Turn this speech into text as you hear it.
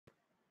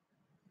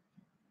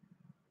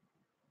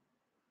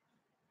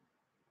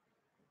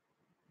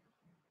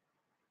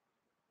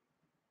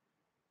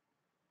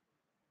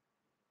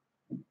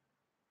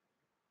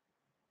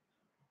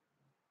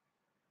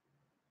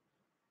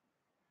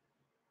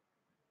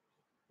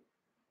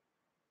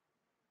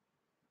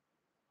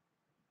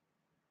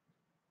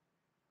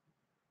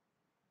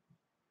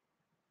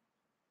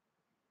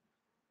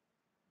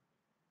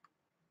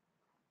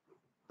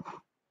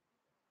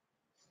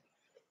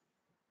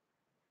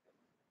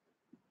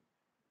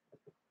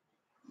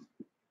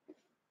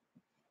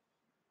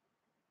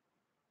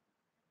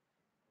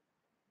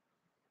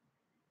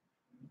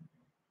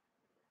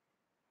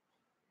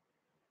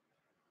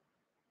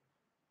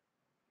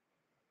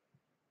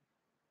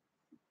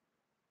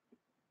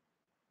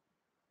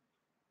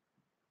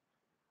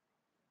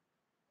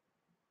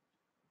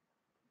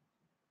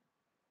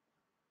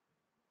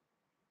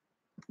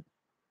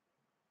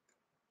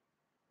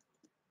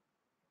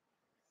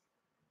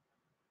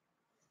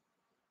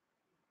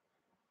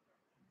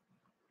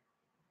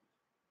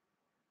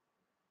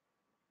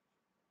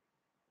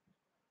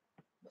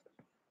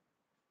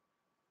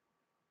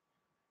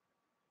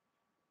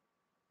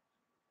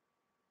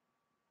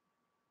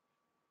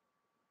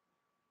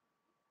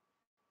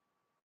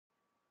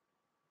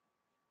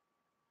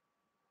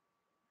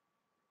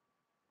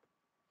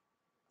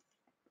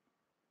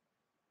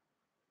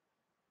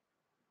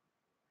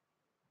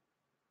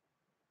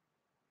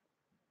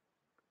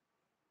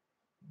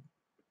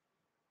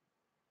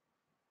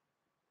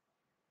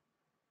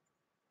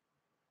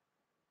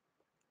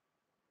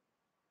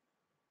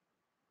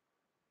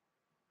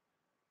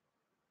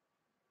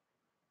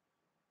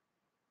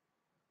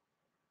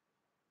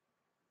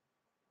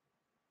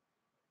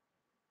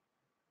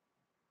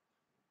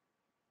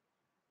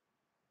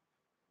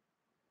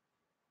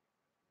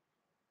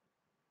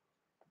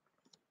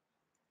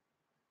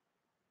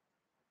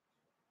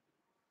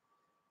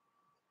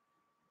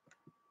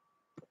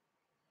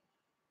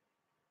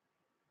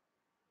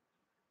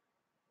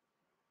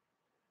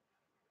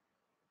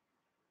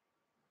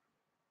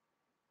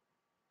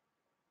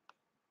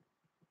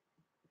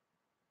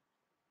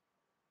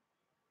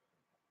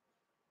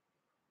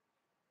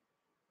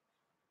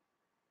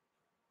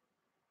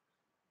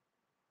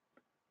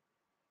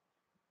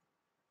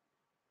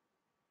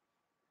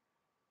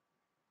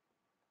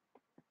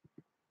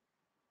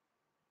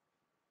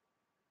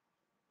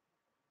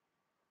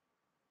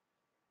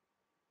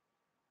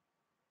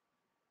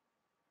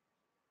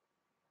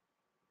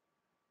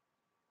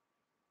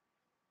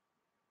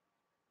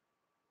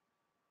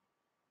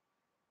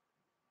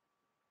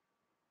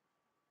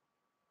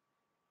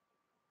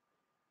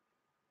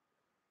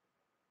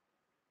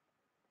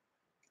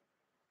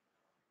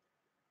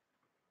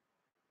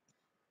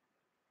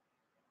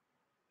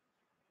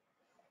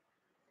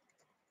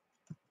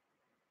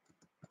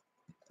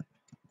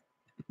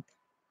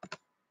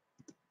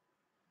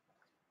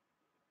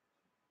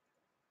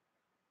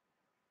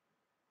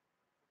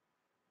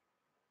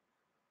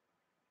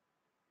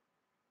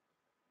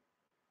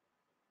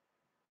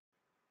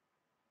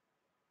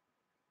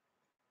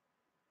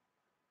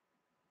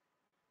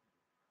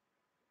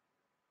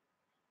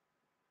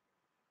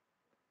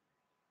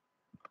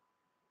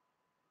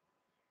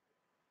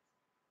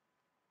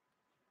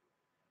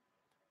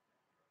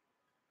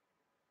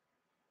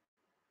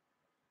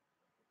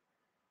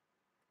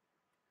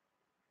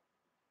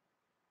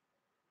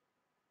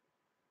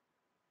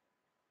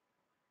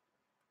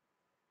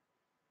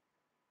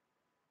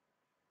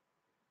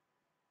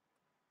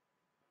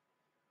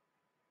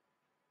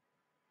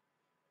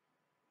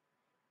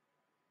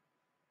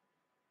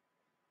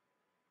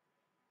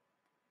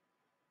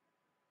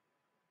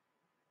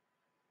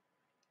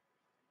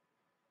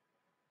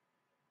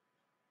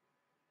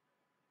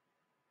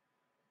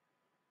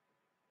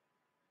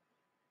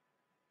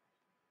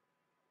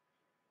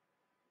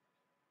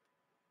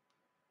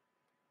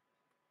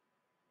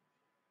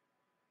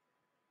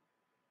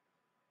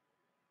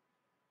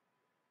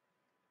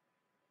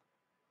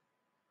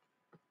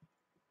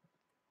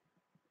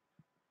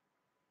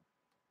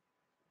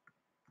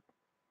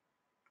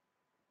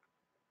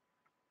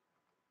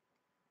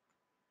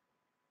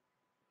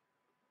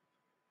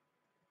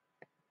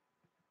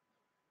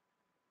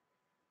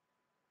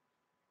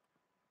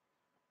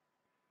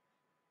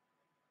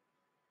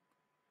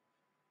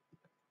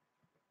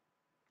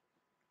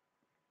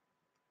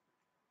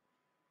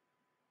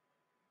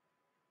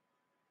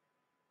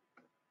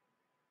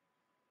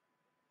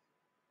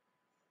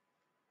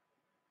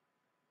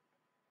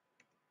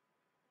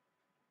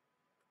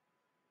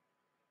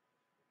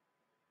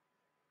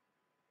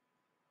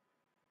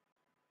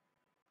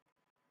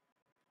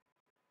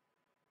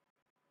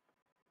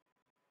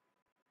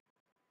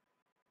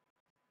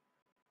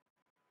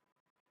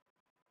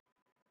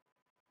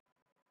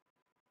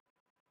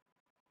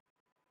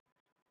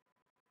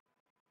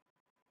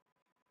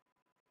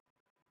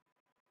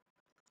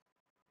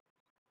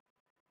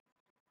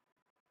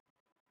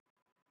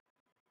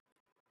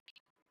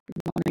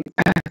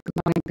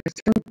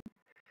Buddhism.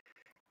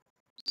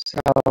 So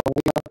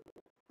we are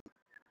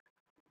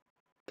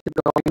keep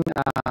going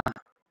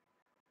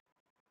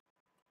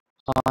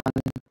on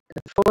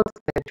the fourth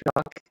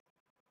patriarch,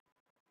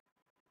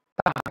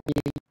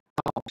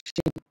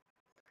 Daoxin.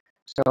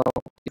 So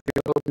if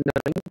you open the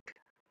link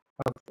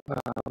of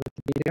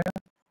Wikipedia,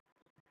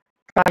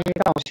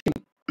 Daoxin,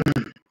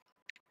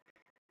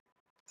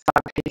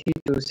 580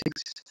 to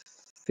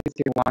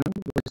 651,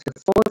 was the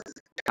fourth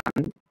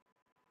Chan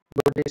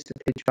Buddhist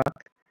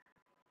patriarch,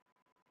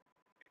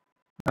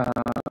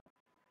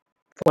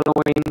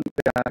 following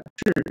the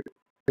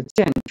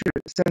Jianzhi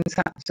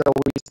Sengcan. So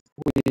we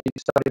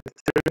started the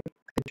third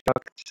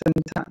patriarch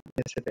Sengcan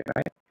yesterday,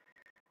 right?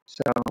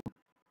 So,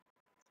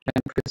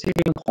 and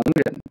preceding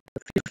Hongren, the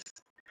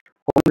fifth.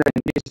 Hongren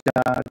is the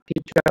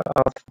teacher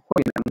of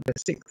Huineng, the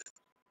sixth.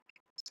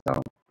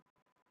 So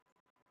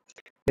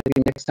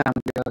maybe next time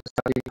we'll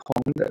study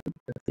Hongren,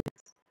 the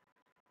fifth.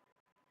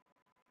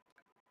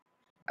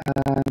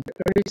 The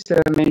earliest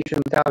mention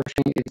of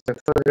Daoxin is the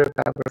further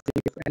biography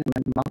of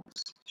eminent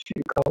monks,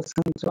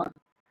 Sengcan.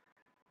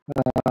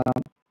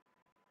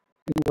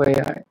 Anyway,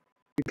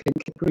 you can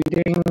keep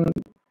reading.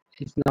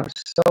 It's not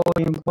so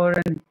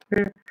important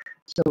here.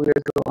 So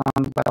we'll go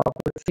on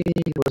biography.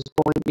 He was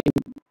born in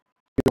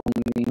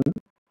Yongning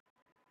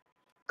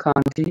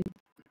County,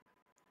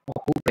 or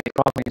Hubei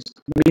province,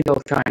 middle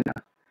of China.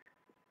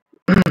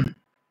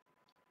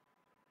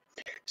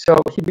 So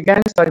he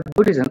began studying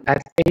Buddhism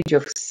at the age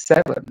of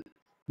 7.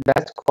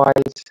 That's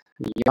quite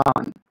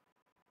young.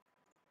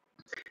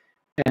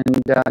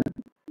 And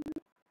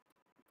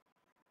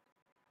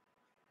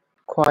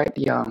quite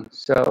young.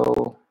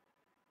 So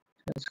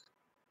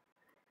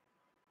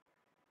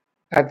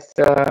at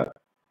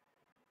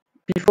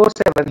before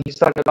 7, he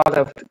started a lot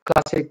of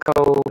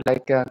classical,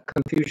 like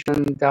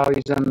Confucian,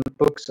 Taoism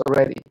books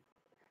already.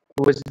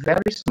 He was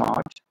very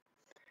smart.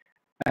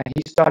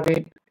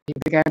 He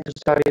began to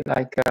study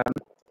like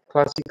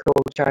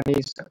classical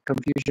Chinese,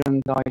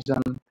 Confucian,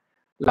 Taoism,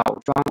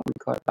 Lao Zhuang, we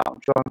call it Lao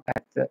Zhuang,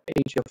 at the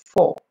age of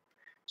 4.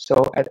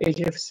 So at the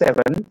age of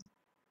 7,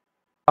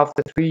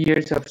 after 3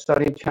 years of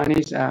studying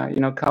Chinese,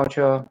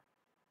 culture,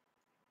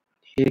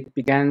 he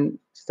began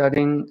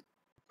studying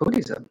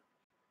Buddhism.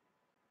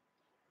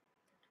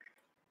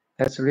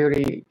 That's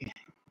really,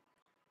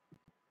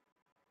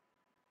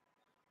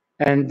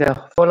 and the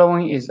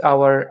following is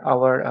our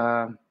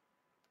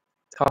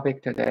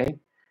topic today: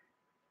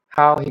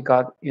 how he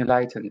got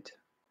enlightened.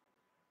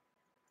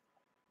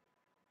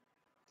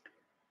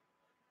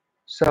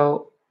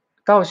 So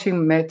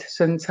Daoxin met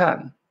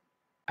Sengcan.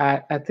 I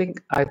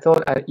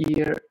thought at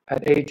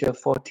age of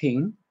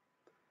 14,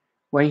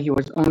 when he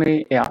was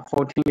only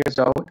 14 years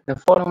old. The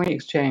following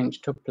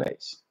exchange took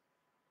place.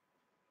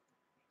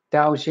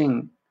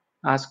 Daoxin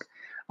asked,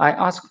 "I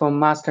ask for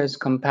Master's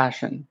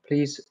compassion.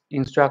 Please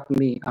instruct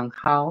me on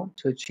how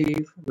to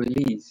achieve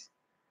release."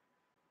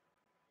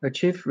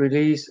 Achieve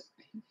release,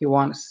 he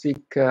wants to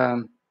seek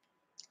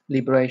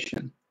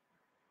liberation.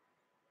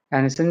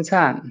 And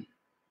Sengcan,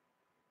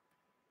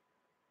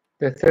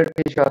 the third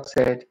patriarch,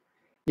 said,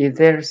 "Is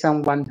there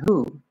someone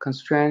who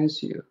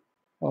constrains you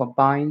or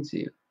binds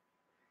you?"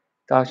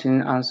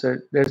 Daoxin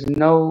answered, "There's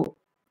no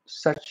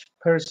such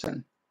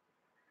person."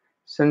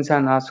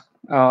 Sengcan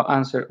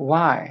answered,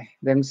 "Why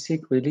then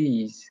seek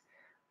release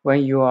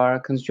when you are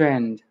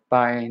constrained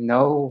by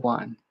no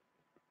one?"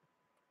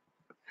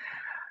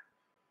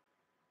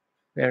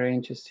 Very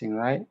interesting,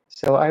 right?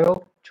 So I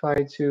will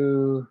try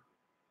to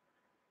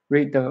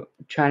read the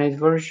Chinese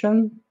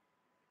version.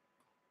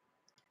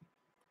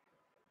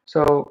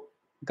 So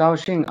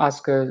Daoxin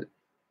asked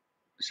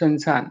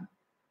Sengcan,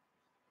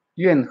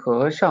 愿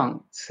和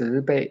尚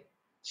慈悲，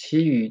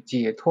其与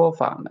解脱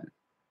法门。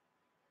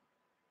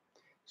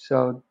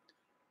So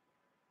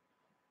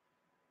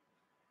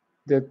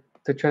the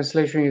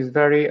translation is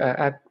very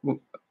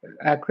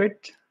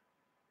accurate.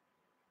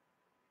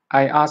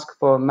 I ask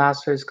for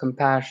Master's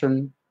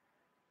compassion.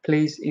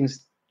 Please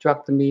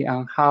instruct me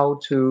on how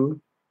to,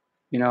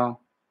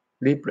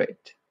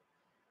 liberate.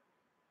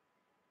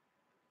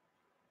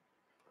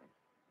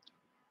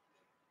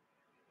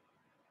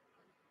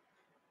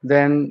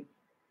 Then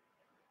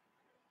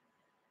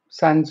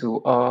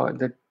Sanzu, or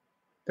the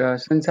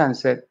Sengcan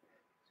said,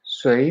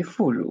 谁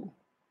负汝?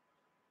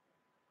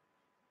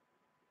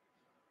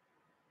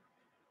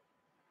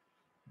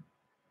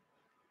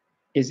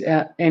 Is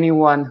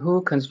anyone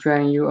who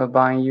constrain you or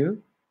bind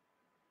you?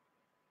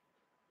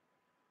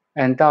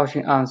 And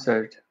Daoxin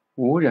answered,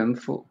 无人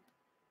负.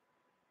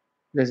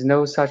 There's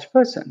no such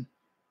person.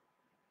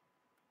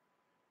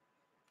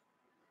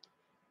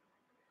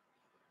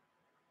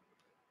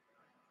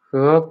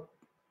 何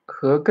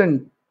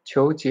更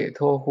求解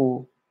脱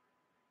乎?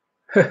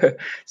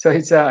 So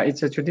it's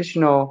a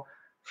traditional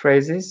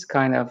phrases,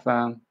 kind of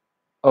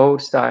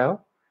old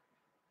style.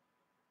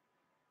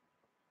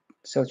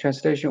 So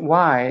translation: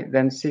 why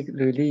then seek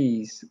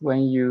release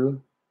when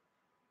you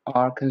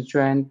are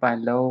constrained by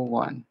no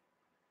one?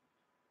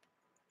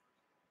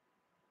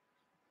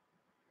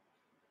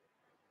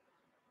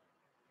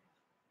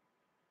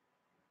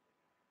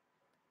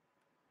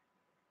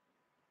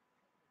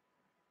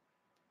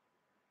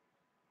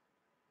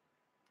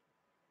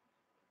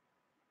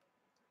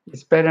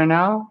 It's better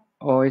now,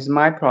 or is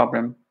my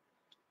problem?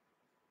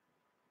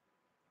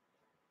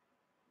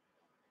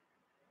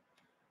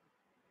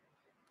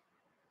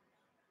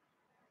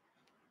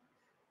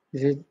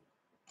 Is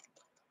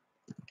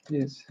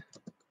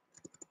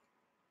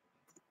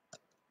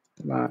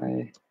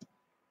my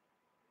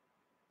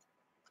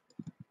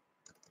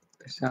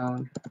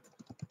sound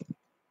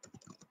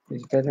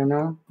is better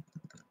now?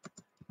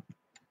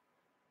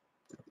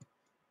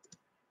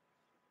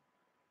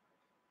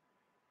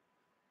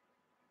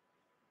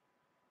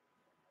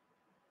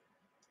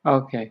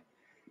 Okay.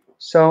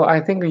 So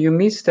I think you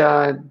missed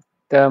the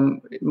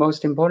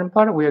most important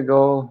part. We'll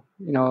go,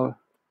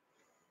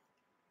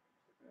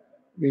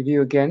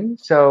 review again.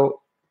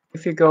 So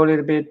if you go a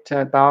little bit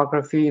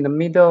biography in the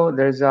middle,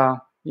 there's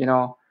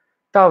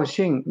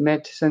Daoxin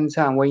met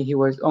Sengcan when he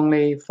was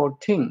only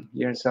 14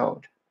 years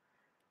old.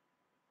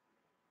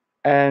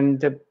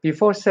 And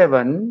before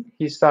 7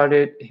 years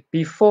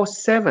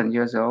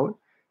old,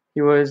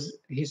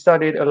 he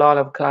studied a lot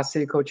of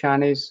classical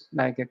Chinese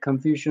like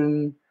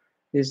Confucianism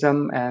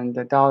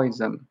and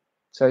Taoism.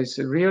 So it's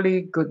a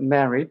really good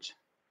marriage.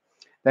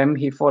 Then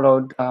he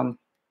followed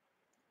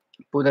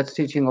Buddha's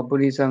teaching of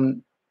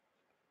Buddhism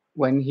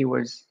when he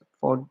was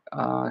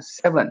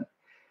 7.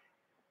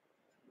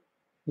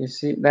 You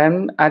see,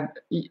 then at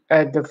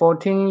the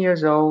 14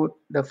 years old,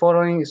 the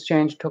following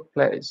exchange took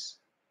place.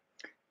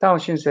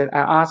 Daoxin said, I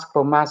ask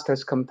for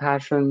Master's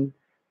compassion.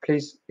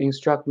 Please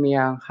instruct me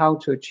on how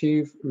to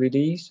achieve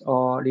release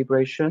or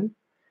liberation.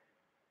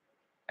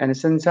 And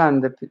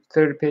Sengcan, the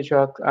third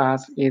patriarch,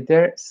 asked, is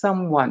there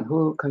someone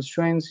who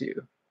constrains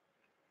you?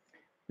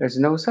 There's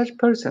no such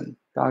person,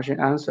 Daoxin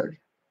answered.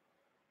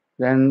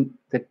 Then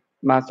the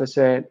Master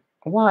said,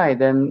 why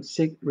then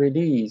seek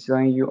release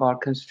when you are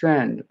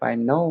constrained by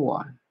no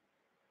one?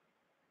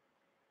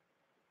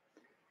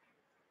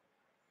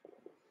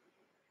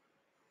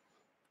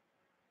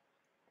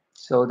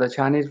 So the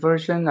Chinese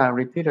version, I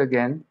repeat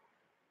again.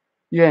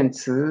 愿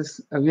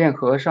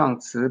和尚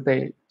慈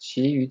悲，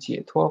其余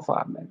解脱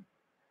法门，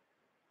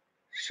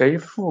谁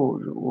负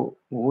汝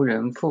无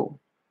人负，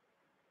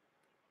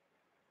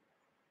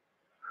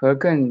何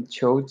更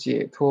求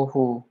解脱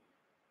乎？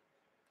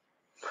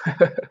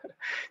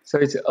 So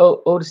it's an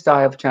old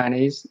style of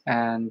Chinese,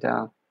 and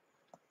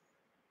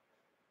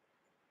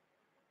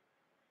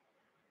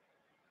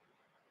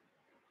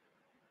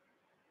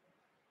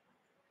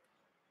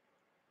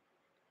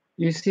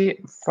you see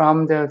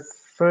from the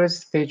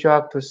first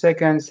patriarch to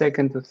second,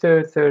 second to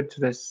third, third to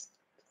the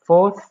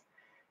fourth,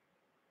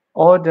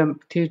 all the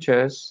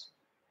teachers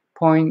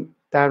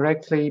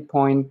directly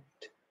point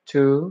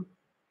to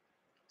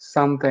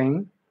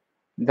something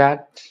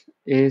that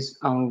is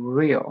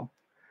unreal,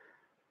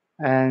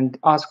 and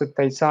ask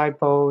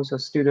disciples or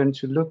students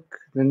to look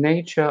the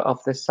nature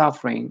of the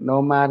suffering,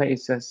 no matter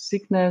it's a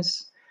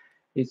sickness,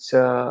 it's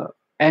a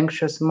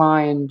anxious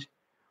mind,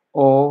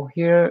 or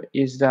here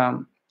is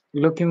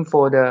looking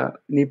for the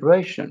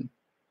liberation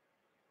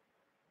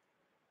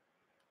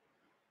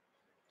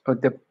or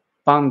the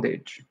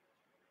bondage.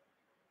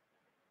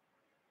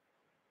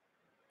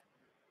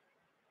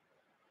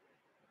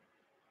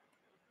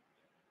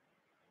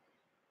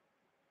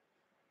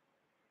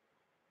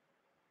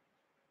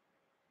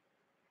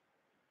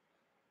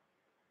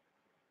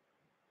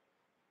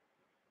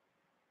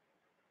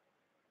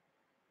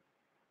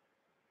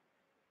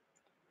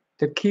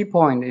 The key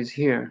point is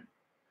here.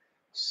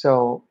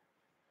 So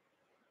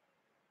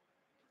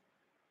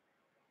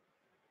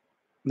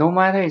no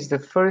matter it's the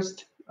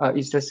first,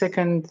 it's the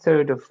second,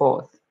 third, or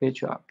fourth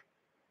patriarch,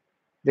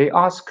 they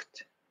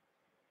asked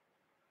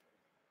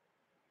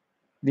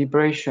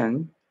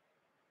liberation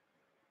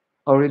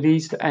or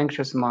release the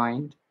anxious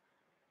mind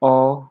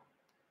or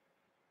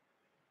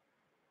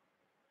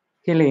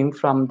healing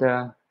from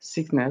the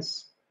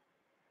sickness.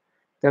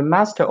 The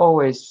master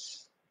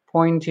always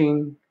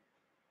pointing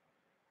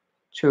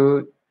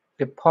to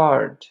the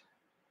part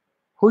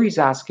who is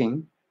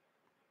asking,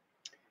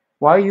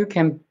 why you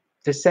can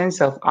the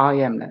sense of I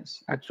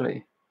amness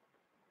actually.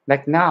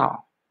 Like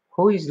now,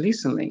 who is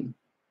listening?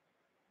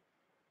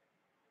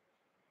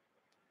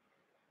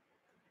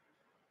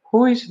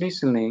 Who is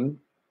listening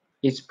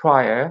is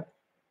prior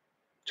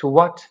to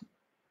what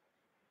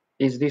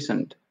is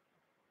listened.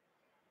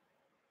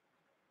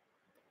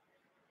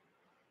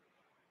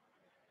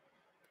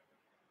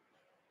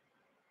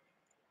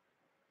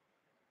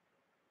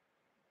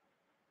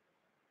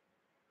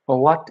 Or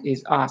what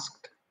is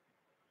asked.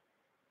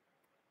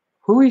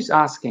 Who is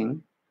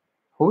asking?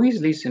 Who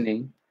is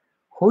listening?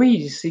 Who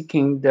is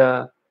seeking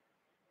the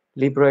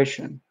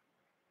liberation?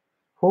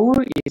 Who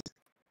is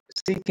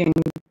seeking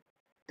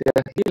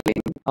the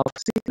healing of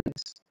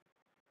sickness?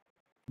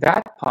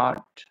 That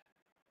part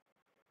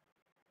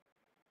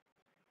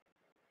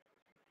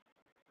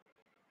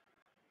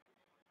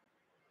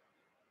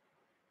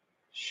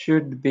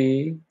should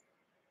be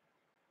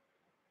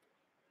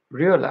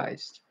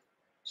realized.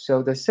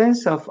 So the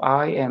sense of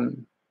I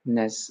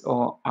amness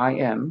or I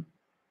am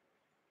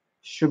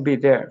should be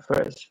there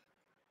first.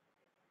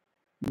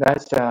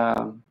 That's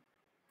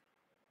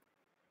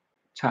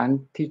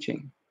Chan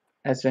teaching.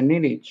 as a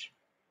lineage.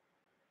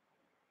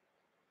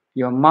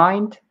 Your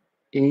mind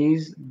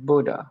is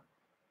Buddha.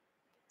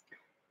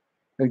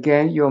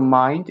 Again, your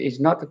mind is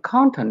not the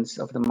contents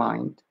of the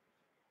mind,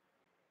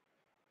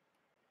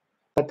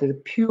 but the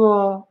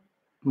pure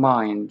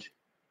mind,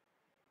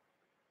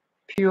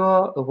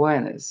 pure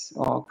awareness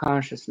or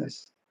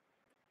consciousness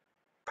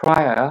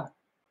prior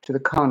to the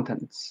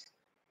contents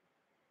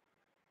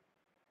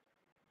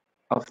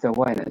of the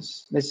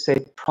awareness. Let's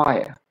say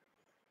prior.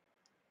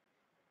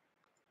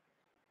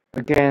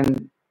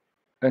 Again,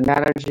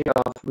 analogy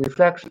of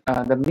reflection,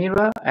 the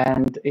mirror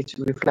and its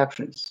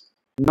reflections.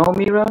 No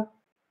mirror,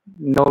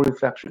 no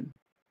reflection.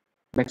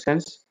 Make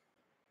sense?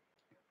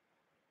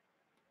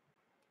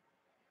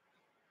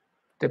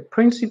 The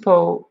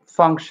principal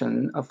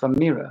function of a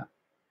mirror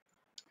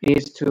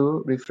is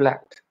to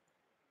reflect.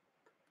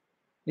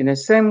 In the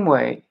same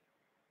way,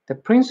 the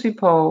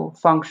principal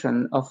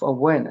function of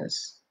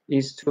awareness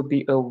is to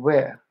be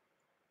aware,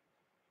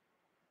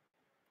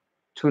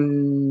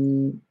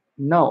 to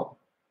know.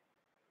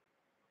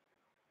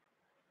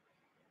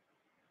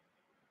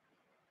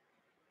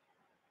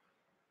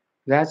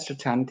 That's the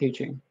Chan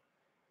teaching.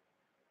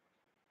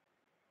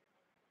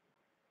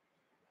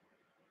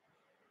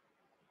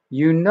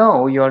 You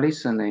know you're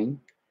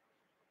listening,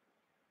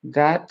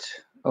 that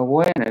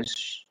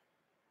awareness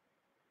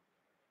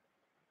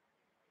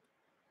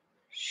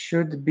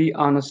should be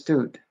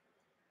understood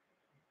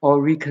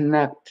or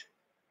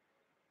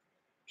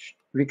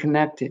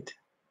reconnected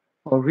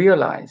or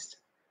realized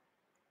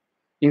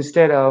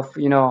instead of,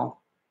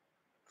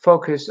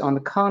 focus on the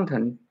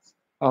content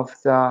of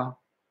the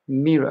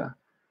mirror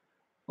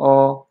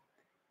or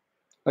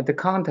the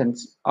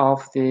contents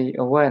of the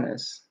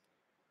awareness.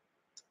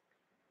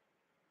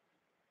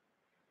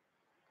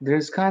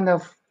 There's kind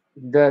of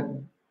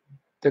the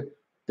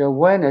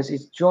awareness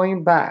is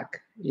drawing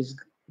back, is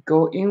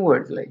go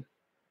inwardly.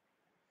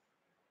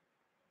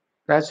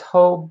 That's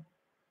whole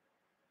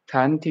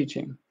Tan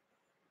teaching.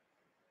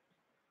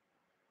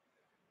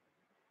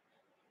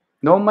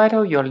 No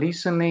matter you're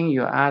listening,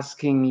 you're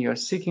asking, you're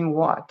seeking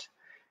what?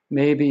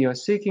 Maybe you're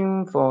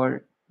seeking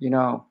for,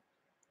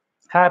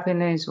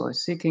 happiness or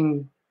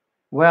seeking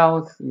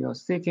wealth, you're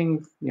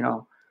seeking,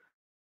 you're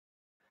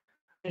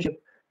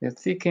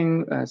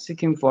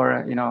seeking for,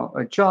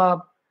 a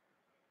job.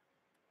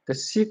 The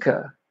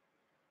seeker,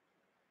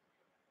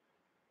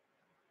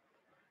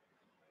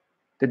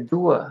 the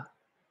doer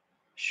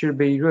should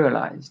be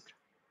realized.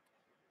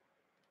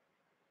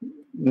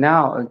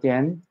 Now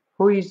again,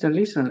 who is the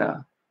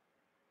listener?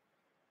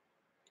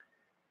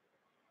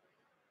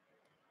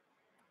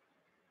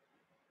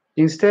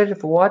 Instead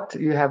of what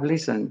you have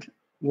listened,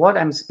 what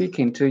I'm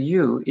speaking to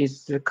you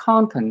is the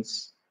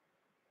contents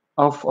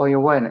of your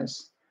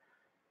awareness.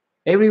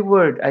 Every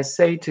word I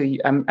say to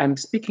you, I'm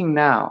speaking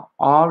now,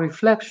 are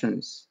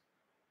reflections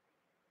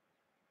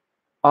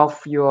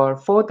of your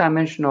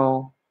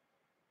four-dimensional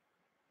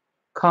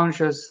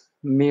conscious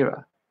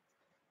mirror.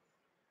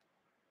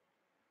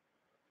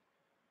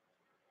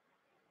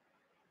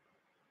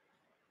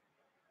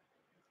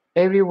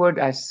 Every word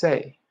I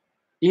say,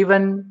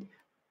 even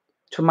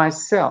to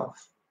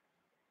myself,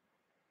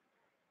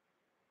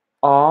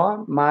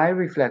 are my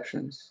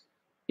reflections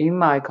in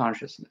my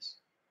consciousness,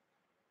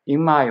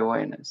 in my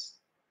awareness.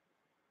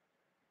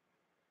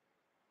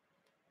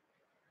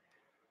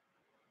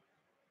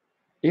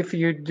 If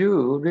you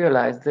do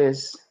realize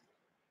this,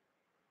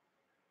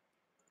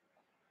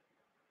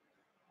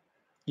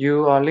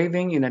 you are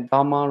living in a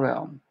Dharma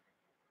realm.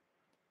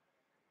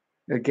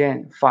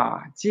 Again,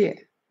 法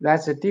界.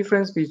 That's the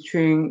difference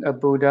between a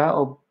Buddha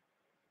or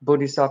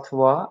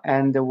Bodhisattva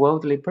and the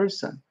worldly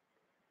person.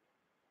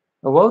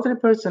 A worldly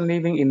person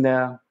living in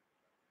the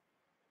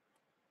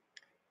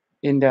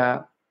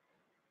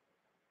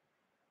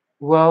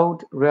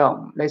world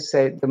realm, let's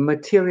say the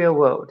material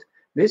world.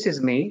 This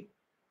is me,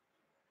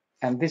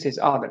 and this is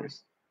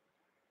others.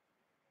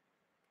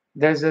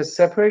 There's a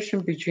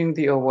separation between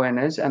the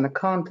awareness and the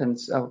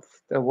contents of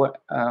the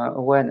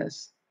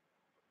awareness.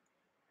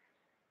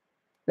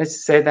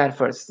 Let's say that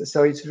first.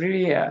 So it's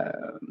really,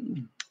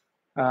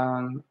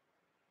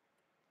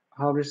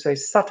 how to say,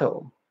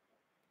 subtle.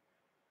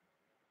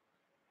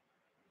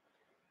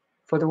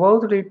 For the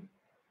worldly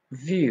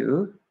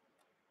view,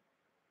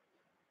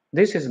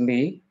 this is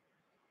me,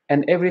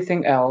 and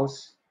everything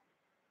else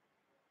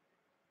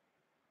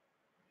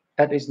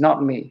that is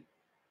not me.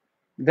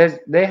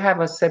 They have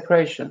a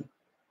separation,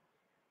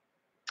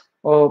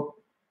 or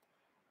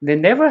they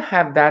never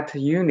have that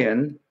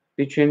union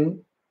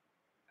between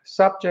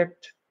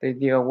subject,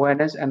 the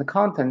awareness, and the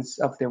contents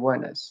of the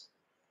awareness.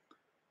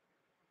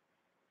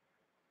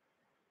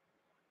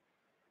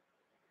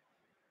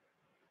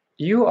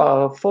 You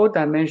are a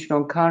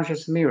four-dimensional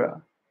conscious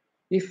mirror.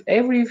 If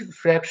every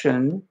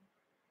reflection,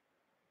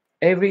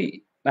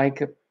 the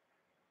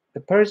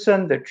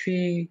person, the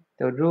tree,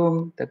 the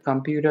room, the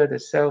computer, the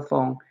cell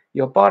phone,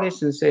 your body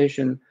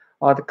sensation,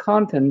 are the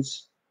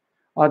contents,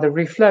 are the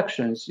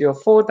reflections, your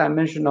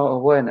four-dimensional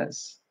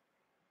awareness,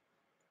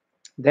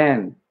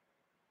 then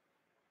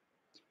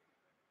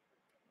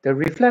the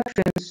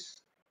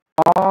reflections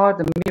or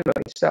the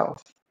mirror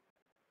itself.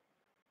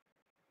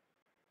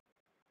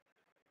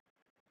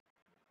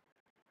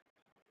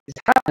 It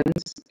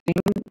happens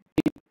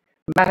it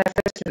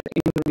manifests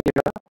in the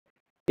mirror.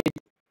 It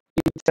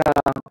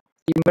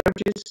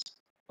emerges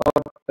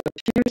or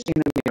appears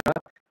in the mirror,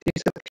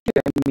 disappears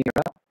in the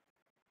mirror.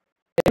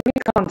 Every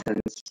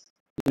contents,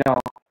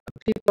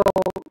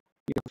 people,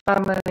 your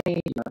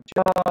family, your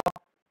job,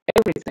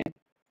 everything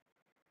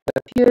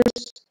appears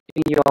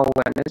in your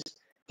awareness,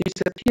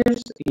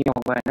 disappears in your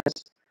awareness,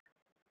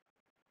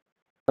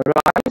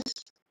 arises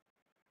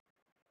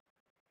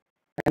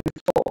and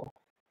fall,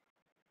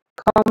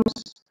 comes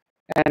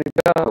and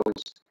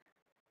goes,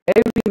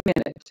 every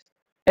minute,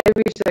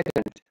 every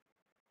second,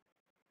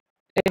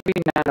 every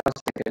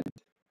nanosecond.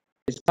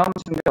 It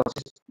comes and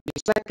goes.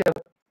 It's like a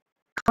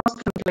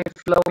constantly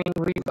flowing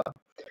river.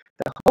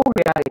 The whole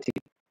reality,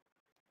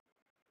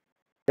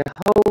 the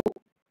whole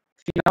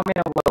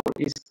phenomenal world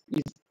is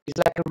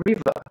like a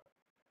river,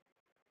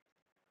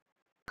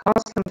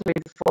 constantly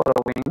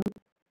following,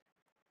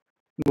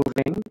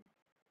 moving,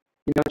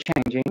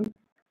 changing.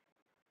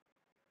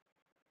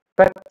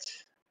 But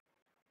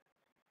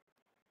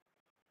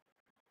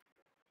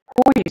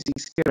who is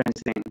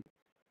experiencing?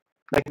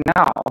 Like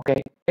now,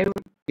 okay,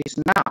 it's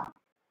now.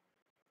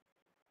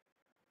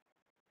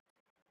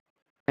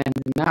 And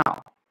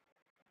now,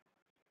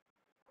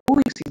 who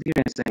is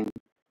experiencing?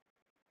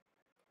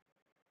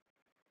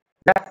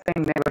 That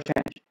thing never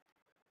changed.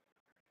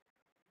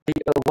 The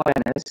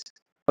awareness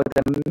of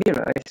the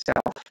mirror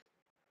itself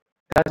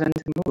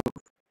doesn't move,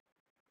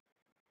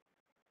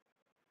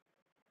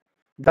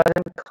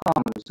 doesn't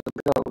comes or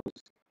goes,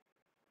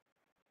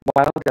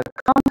 while the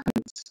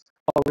contents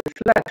or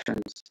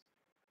reflections,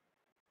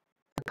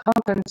 the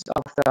contents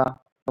of the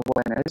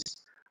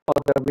awareness or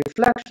the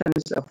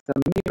reflections of the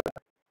mirror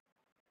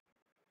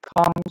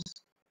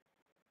comes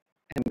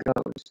and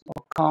goes,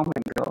 or come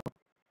and go,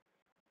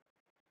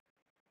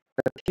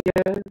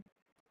 appear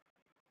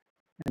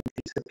and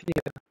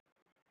disappear.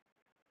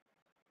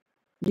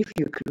 If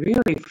you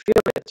really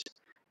feel it,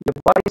 your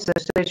body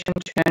sensation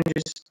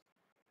changes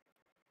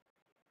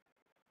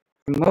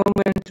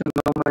moment to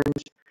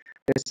moment.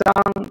 The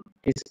sun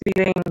is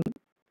beating,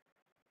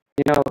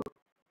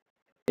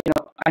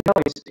 I know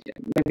it's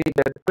maybe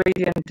the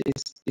gradient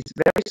is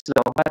very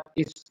slow, but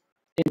it's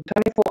in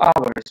 24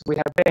 hours we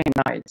have day and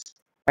nights,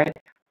 right?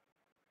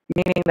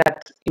 Meaning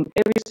that in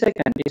every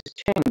second it's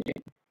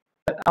changing,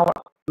 but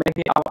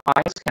maybe our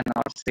eyes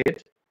cannot see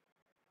it,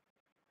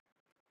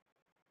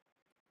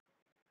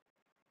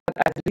 but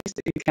at least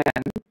you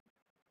can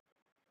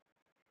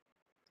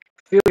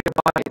feel your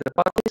body. The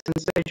body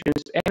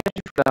sensations,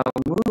 energy flow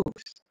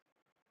moves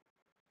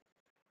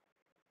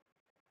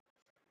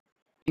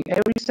in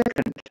every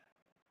second,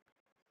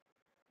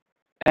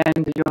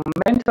 and your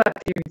mental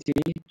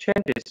activity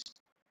changes,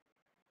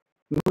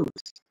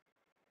 moves,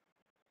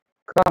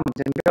 comes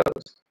and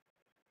goes.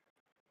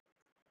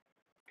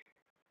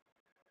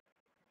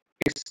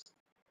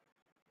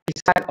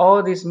 Beside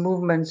all these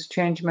movements,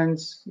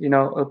 changements,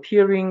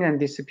 appearing and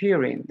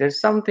disappearing, there's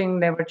something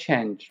never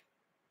change.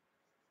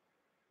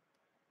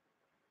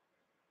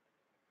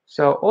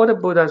 So all the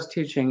Buddha's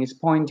teaching is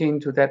pointing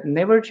to that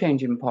never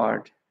changing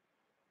part,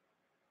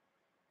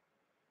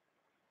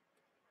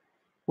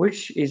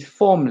 which is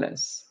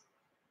formless.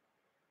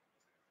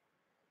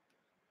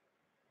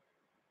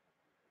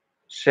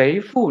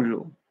 谁缚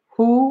汝?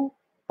 Who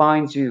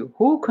binds you?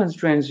 Who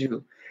constrains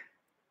you?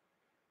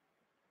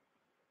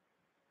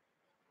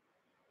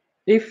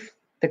 If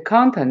the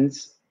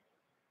contents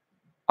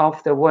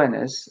of the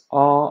awareness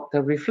or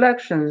the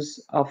reflections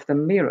of the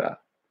mirror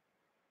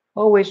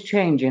always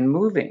change and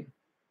moving,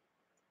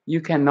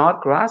 you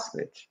cannot grasp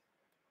it.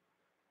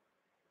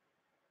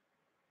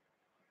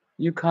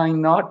 You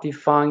cannot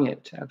define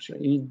it,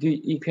 actually.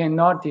 You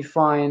cannot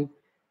define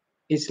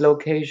its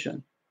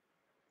location.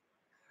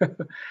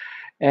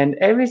 And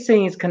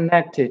everything is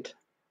connected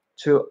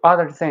to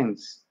other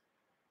things,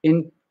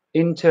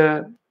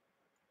 inter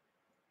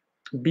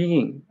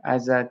being,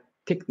 as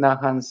Thich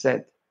Nhat Hanh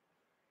said.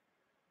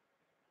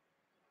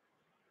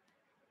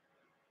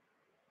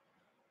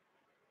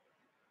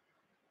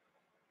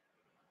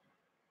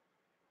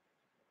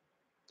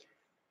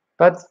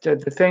 But the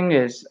thing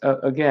is,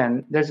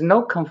 again, there's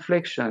no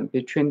confliction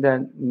between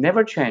the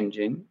never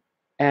changing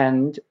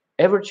and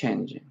ever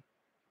changing.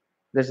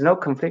 There's no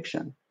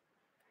confliction.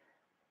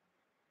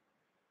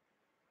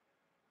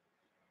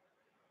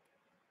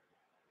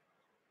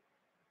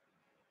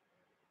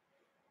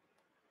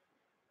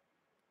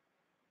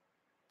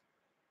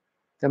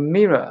 The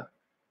mirror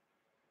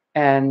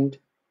and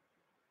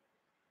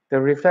the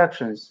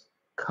reflections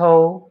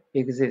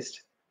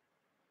coexist.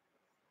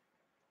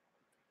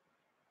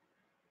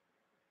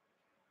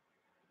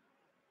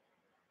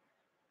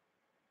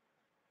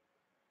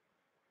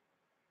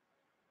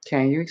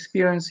 Can you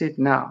experience it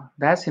now?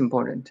 That's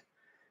important.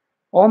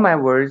 All my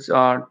words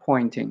are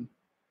pointing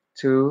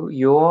to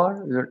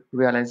your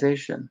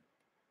realization.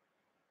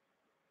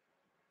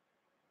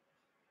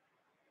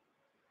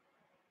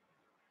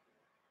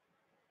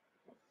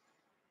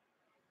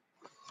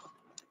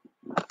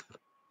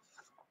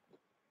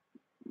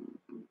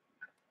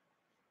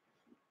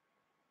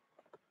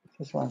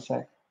 Just one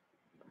sec.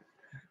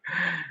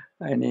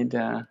 I need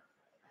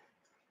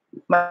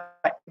my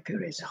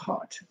computer is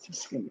hot.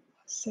 Just give me a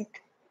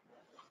sec.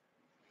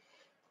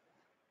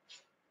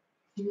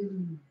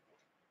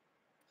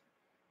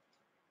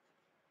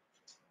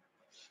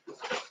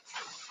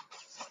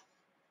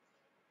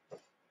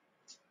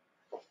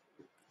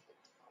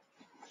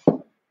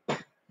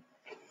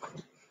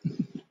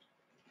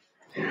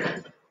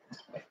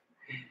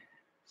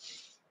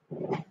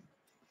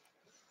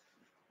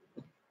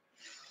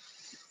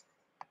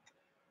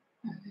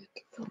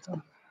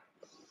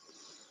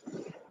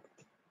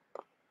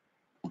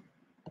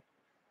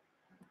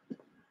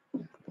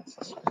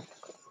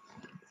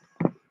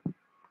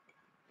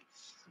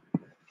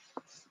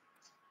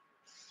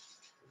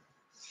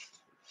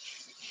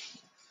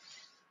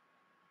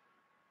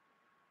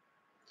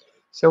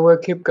 So we'll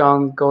keep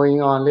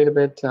going on a little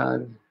bit.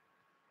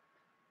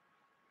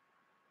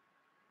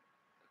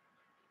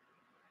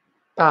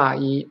 大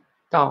一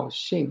道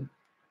性.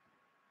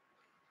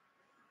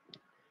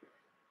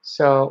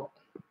 So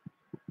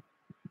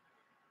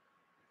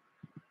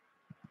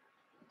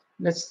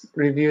let's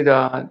review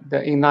the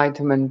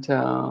Enlightenment,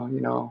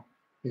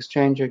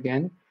 exchange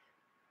again.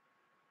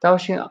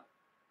 Daoxin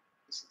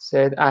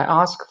said, I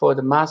ask for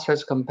the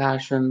Master's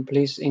compassion.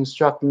 Please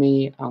instruct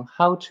me on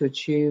how to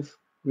achieve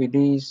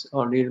release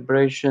or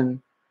liberation.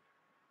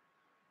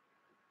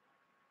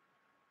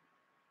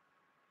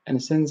 And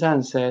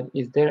Sengcan said,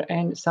 is there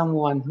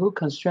someone who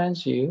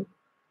constrains you?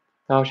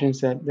 Daoxin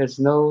said, there's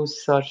no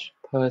such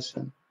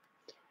person.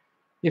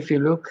 If we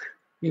look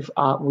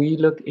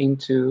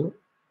into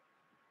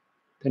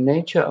the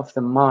nature of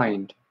the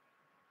mind,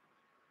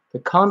 the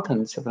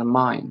contents of the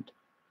mind,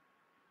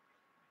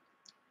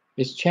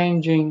 is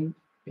changing,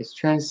 is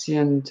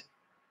transient,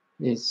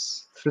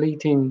 is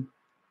fleeting,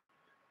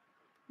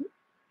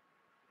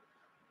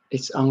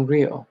 it's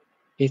unreal,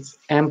 it's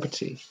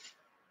empty.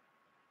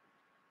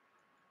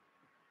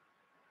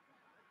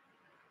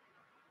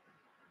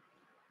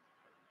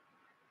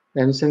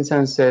 Then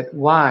Sengcan said,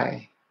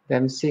 why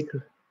then seek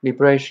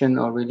liberation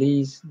or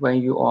release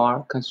when you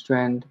are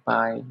constrained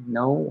by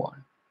no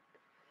one?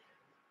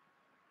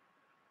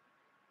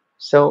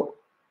 So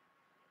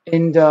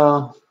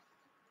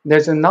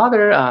there's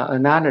another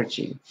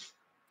analogy.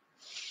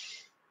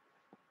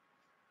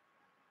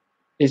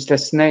 It's the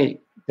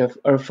snake,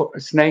 the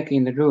snake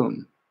in the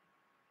room.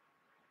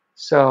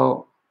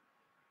 So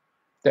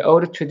the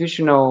old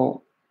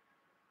traditional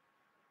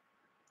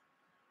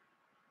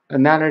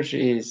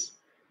analogy is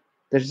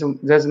there's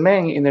a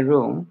man in the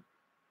room.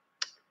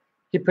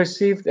 He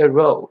perceived a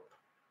rope,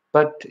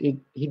 but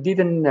he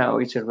didn't know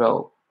it's a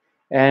rope,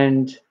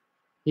 and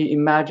he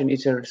imagined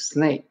it's a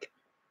snake.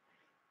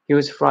 He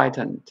was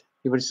frightened.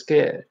 He was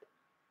scared.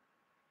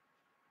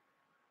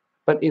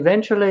 But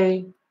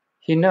eventually,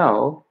 he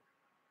knew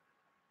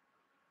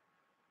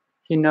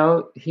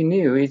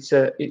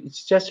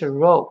it's just a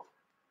rope.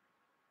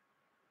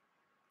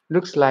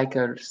 Looks like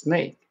a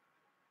snake.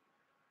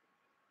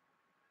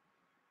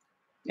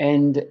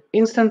 And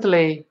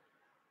instantly,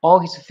 all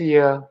his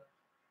fear,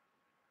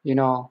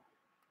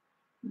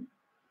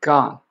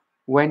 gone,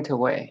 went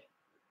away.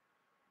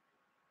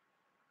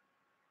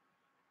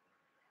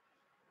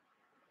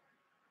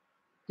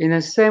 In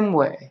the same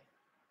way,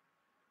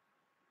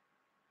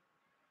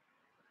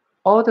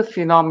 all the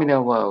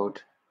phenomena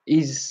world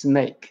is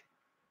snake.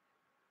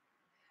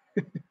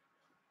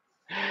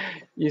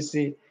 You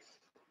see,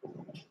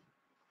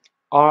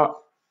 or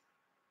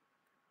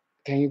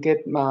can you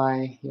get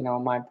my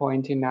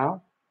pointing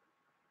now?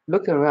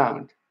 Look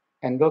around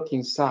and look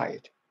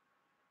inside.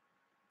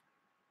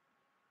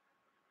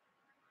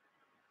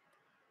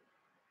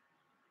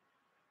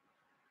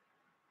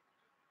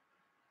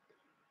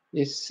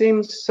 It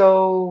seems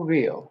so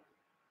real,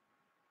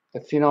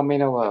 the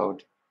phenomena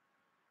world,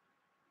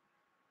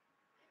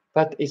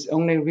 but it's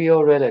only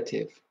real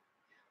relative.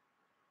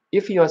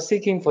 If you are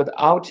seeking for the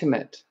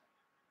ultimate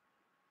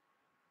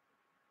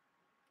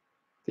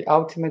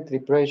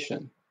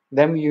liberation,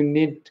 then you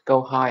need to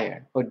go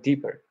higher or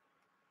deeper.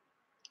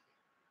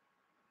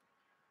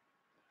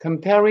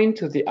 Comparing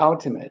to the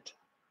ultimate,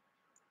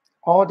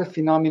 all the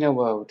phenomena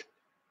world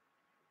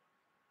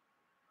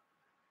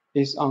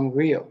is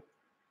unreal,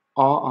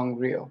 all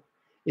unreal.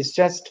 It's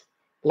just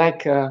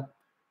like a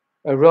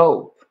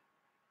rope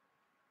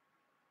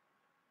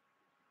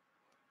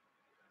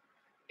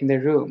in the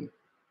room,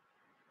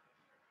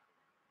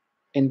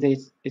 and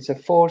it's a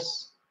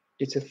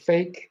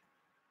fake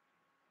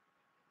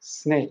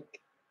snake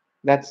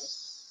that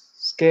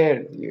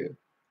scared you,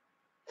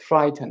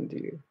 frightened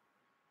you.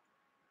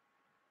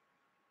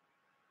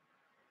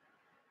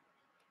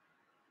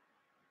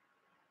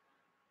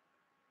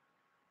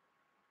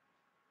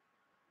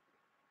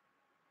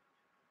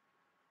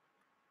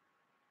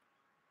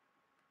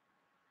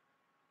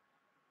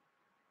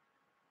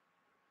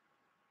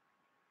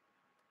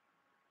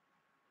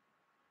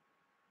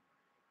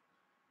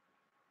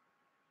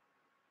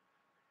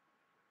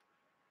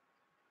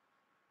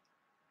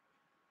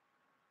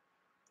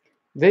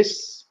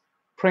 This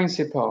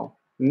principle,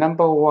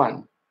 number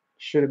one,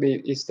 should be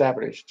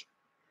established.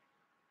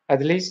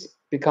 at least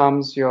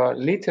becomes your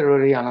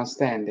literary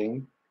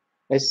understanding,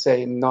 let's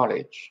say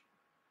knowledge.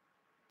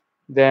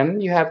 Then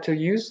you have to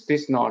use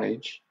this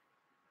knowledge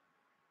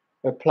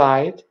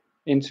applied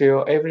into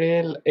your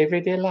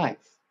everyday life.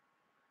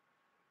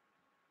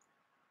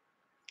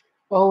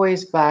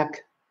 Always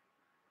back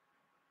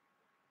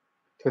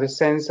to the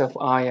sense of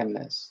I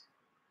amness.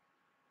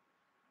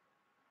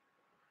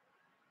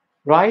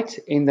 Right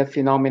in the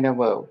phenomena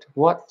world,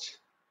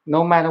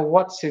 no matter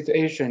what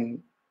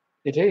situation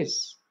it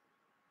is,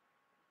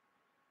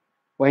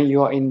 when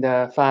you are in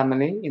the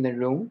family in the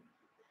room,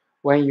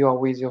 when you are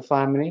with your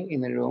family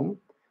in the room,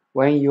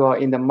 when you are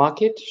in the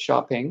market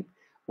shopping,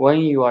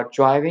 when you are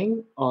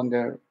driving on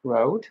the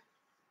road,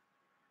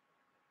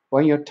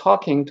 when you're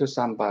talking to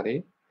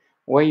somebody,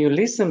 when you're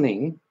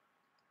listening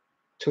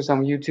to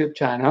some YouTube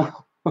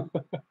channel.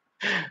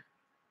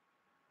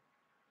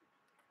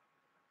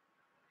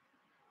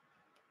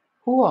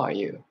 Who are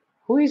you?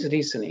 Who is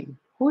listening?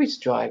 Who is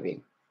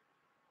driving?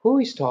 Who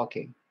is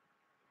talking?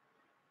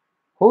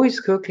 Who is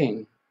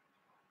cooking?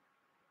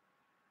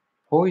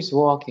 Who is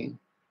walking?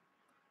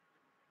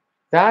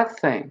 That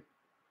thing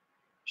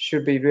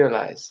should be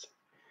realized.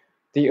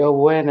 The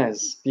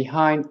awareness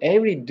behind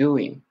every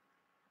doing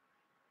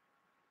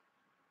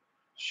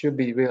should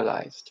be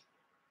realized.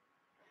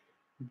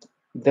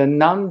 The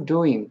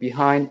non-doing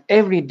behind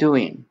every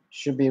doing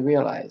should be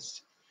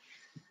realized.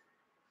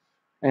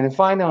 And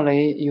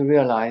finally, you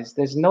realize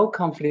there's no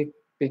conflict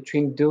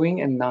between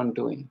doing and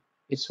non-doing.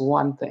 It's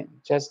one thing,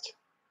 just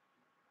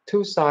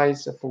two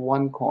sides of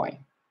one coin.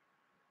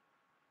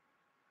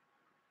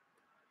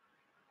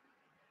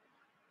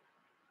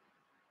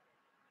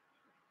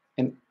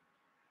 And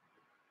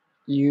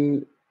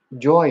you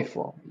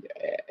joyful.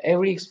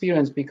 Every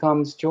experience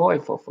becomes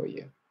joyful for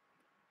you.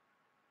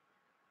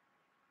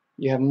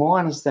 You have more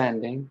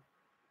understanding.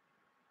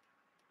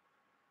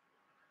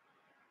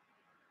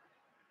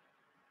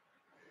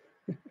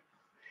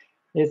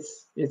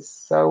 It's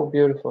so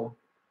beautiful.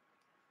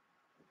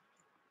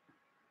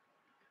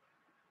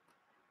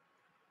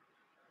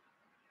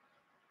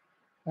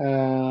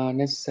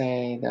 Let's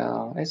say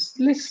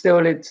let's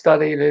slowly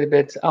study a little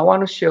bit. I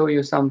want to show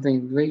you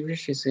something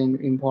which is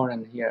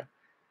important here.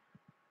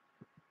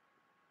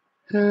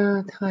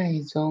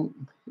 Taichung.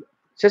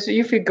 Just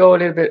if you go a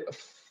little bit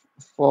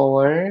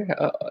forward,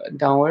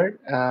 downward,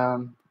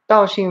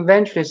 Daoxin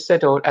eventually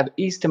settled at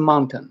East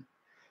Mountain.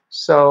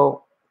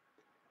 So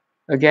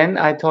again,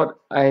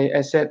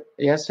 I said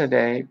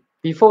yesterday,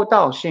 before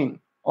Daoxin,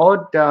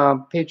 all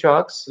the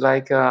patriarchs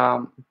like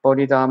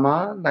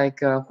Bodhidharma, like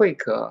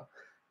Huike,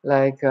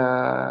 like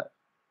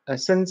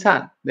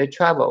Sengcan, they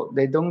travel.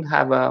 They don't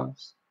have a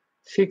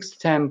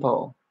fixed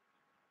temple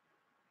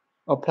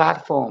or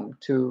platform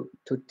to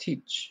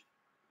teach.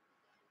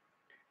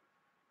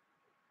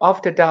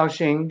 After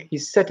Daoxin, he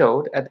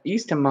settled at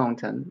Eastern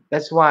Mountain.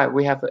 That's why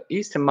we have an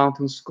Eastern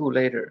Mountain school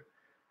later,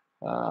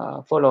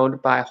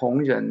 followed by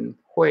Hongren,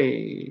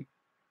 Hui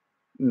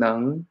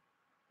Neng,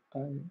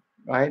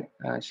 right?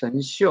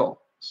 Shen Xiu.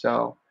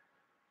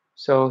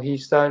 So he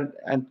started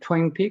at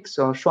Twin Peaks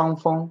or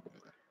Shuangfeng.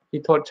 He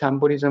taught Chan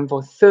Buddhism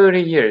for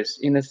 30 years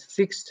in a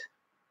fixed,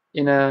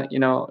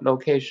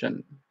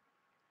 location,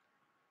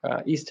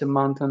 Eastern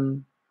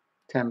Mountain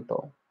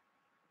Temple.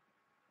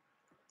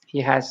 He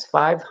has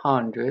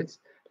 500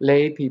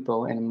 lay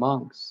people and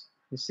monks.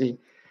 You see,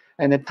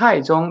 and the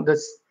Taizong,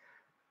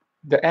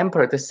 the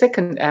emperor, the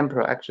second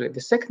emperor actually,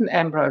 the second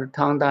emperor of the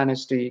Tang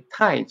Dynasty,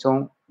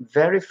 Taizong,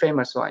 very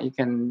famous one. You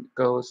can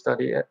go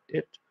study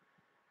it.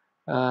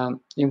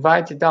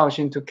 Invited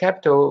Daoxin to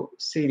capital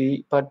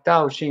city, but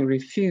Daoxin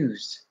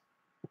refused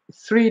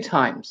 3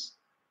 times.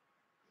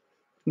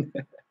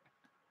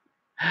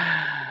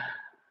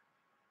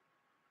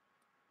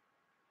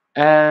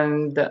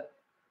 And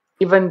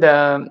even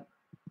the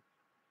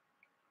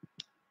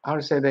how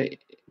to say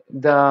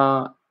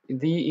the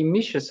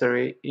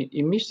emissary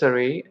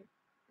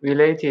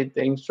related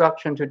the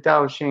instruction to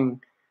Daoxin.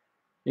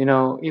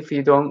 If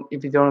you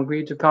don't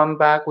agree to come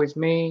back with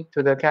me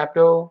to the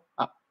capital,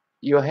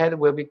 your head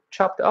will be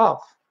chopped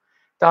off.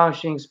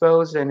 Daoxin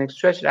exposed and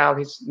stretched out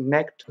his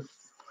neck to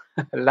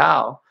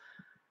allow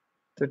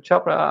to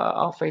chop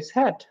off his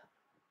head.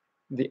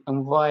 The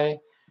envoy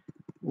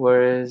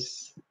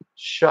was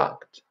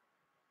shocked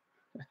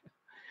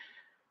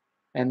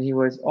and he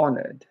was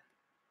honored.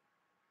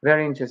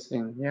 Very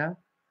interesting, yeah.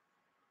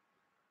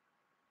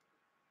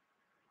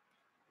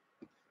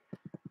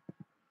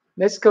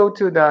 Let's go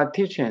to the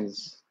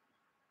teachings.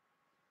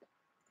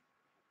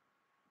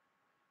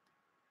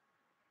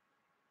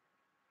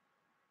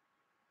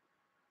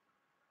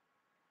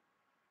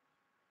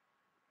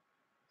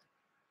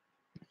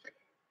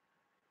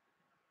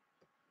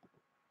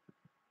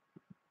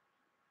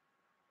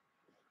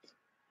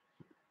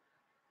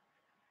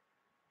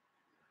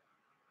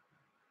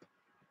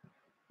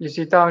 You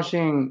see,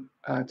 Daoxin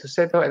to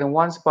settle at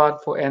one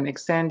spot for an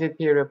extended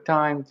period of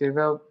time,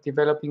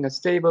 developing a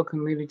stable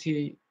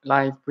community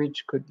life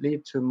which could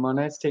lead to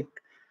monastic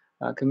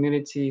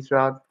community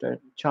throughout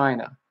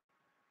China.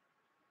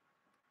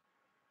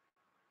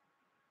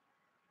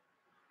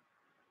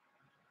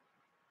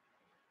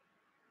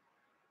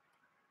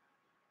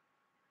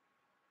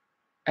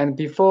 And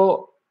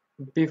before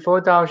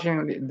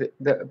Daoxin,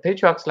 the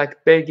patriarchs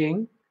like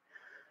begging.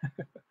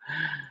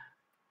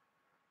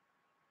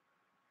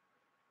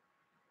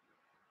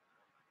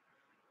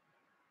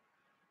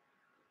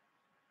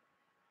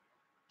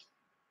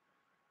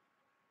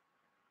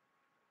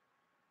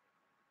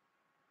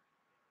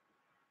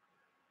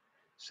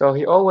 So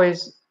he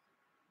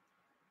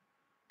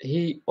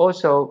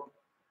also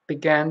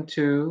began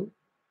to,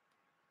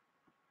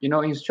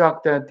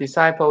 instruct the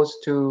disciples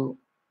to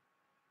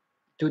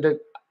do the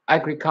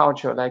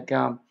agriculture, like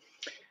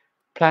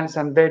plant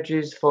some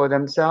veggies for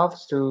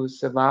themselves to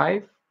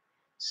survive.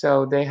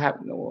 So they have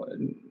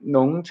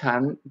农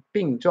禅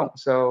并重.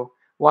 So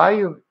while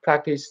you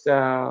practice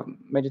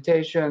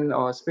meditation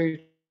or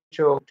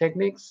spiritual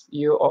techniques,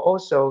 you are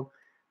also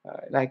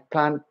like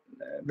plant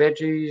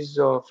veggies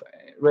or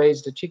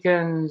raise the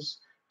chickens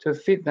to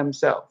feed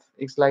themselves.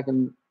 It's like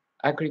an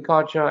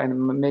agriculture and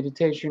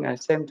meditation at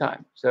the same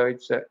time. So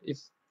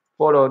it's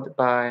followed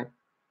by,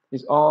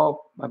 it's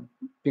all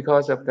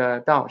because of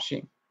the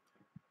Daoxin.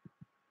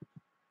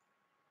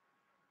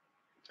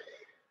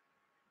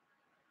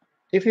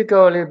 If you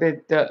go a little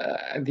bit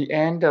at the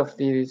end of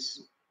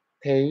this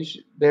page,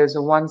 there's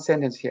one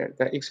sentence here.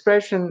 The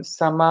expression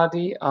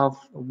samadhi of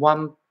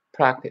one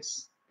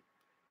practice.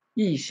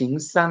 一行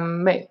三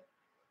昧.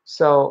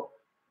 So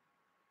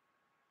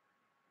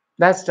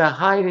that's the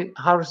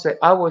how to say,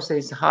 I would say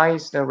it's the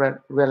highest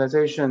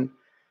realization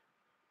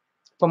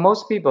for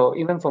most people,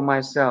 even for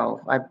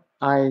myself.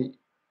 I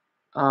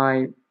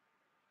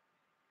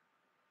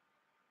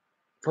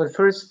for the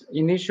first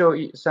initial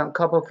some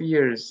couple of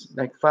years,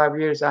 like 5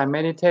 years, I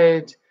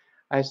meditate.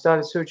 I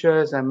started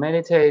sutras, I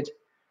meditate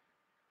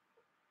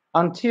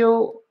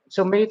until,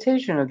 so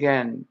meditation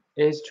again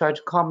is try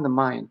to calm the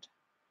mind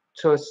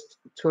to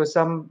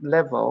some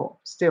level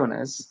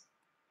stillness.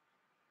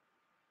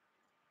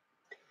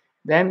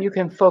 Then you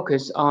can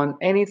focus on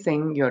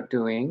anything you're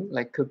doing,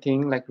 like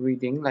cooking, like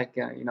reading, like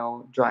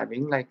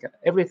driving, like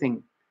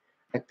everything,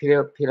 like play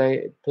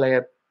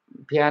a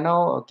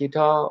piano or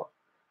guitar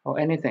or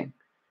anything.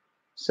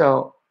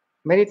 So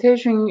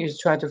meditation is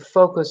try to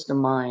focus the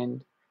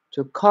mind,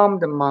 to calm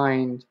the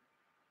mind.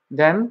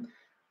 Then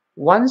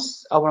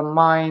once our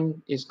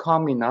mind is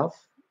calm enough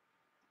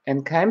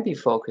and can be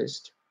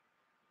focused,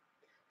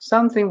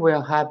 something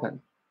will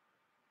happen.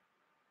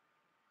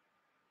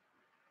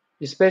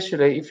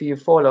 Especially if you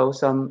follow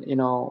some,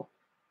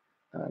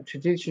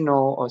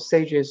 traditional or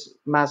sages,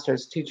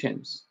 masters'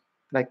 teachings,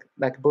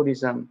 like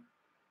Buddhism.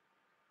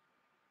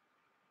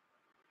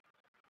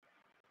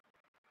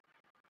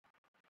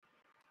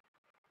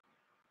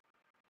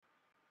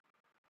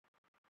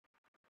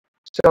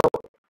 So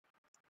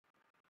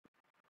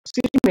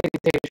sitting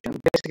meditation,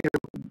 basically,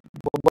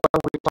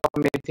 what we call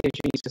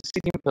meditation is a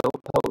sitting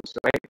pose,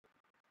 right?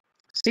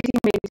 Sitting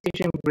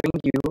meditation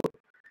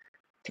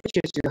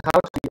teaches you how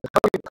you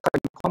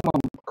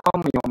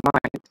calm your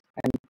mind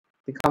and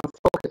become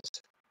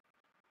focused,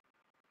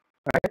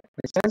 right?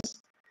 Makes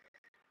sense?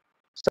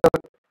 So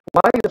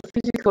while you're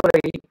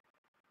physically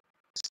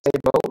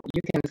stable,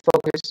 you can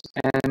focus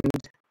and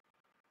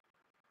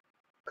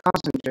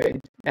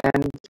concentrate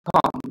and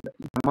calm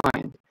your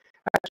mind.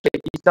 Actually,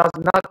 it does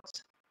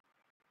not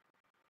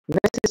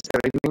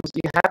necessarily means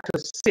you have to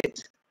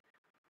sit.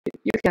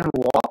 You can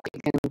walk,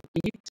 you can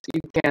eat,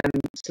 you can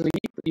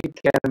sleep, you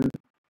can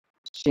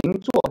行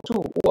坐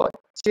住卧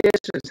皆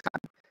是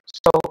禅.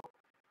 So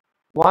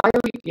while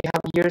you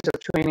have years of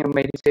training of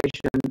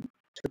meditation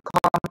to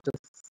calm, to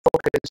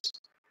focus,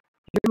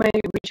 you may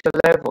reach a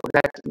level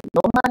that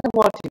no matter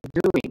what you're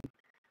doing,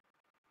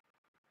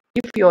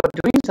 if you're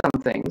doing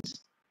some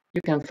things,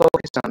 you can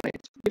focus on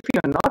it. If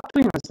you're not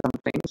doing some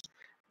things,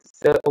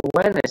 the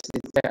awareness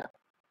is there.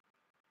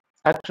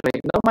 Actually,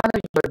 no matter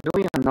if you're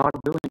doing or not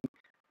doing,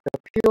 the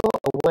pure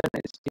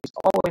awareness is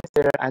always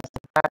there as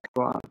the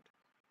background.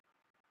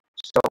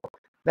 So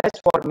that's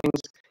what it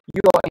means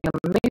you are in a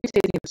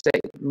meditative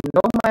state.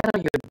 No matter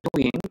you're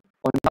doing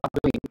or not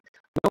doing,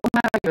 no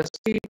matter you're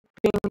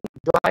sleeping,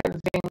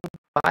 driving,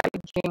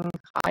 biking,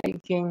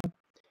 hiking,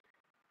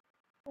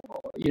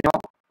 or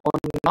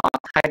not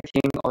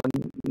hiking or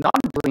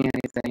not doing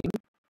anything,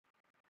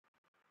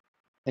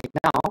 like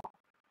now,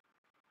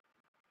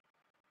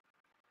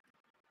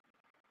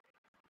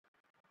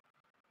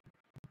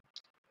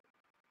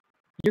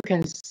 you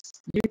can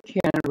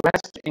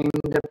rest in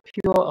the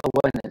pure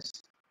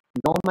awareness,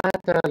 no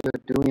matter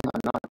you're doing or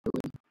not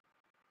doing.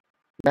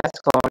 That's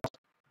called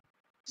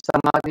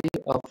samadhi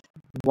of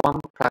one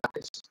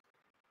practice.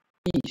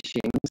 一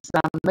行三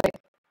昧.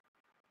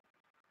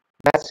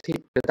 That's the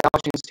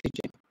Daoxin's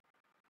teaching.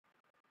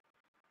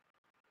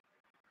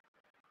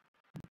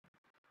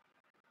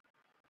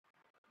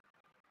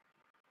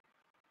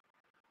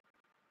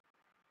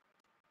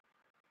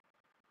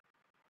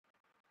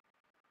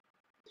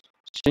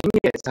 行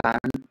也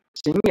禅，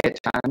行也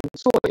禅，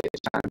坐也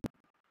禅，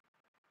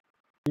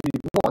语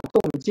默动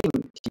静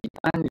体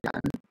安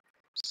然.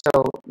 So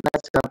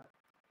that's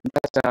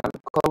a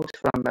quote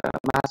from the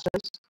master.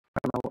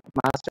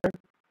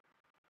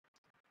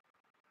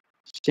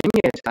 行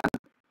也禅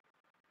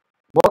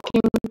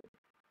Walking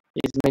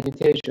is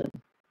meditation.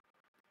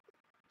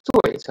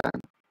 坐禅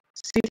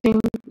sitting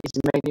is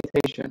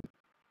meditation.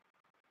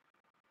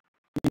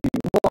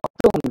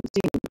 动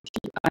静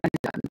体安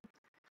然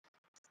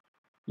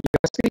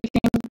you're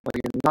speaking or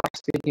you're not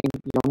speaking,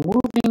 you're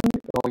moving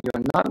or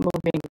you're not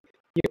moving,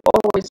 you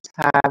always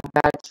have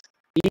that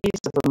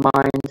ease of the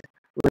mind,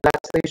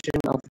 relaxation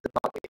of the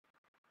body.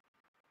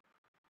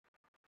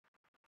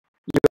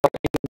 You are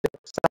in the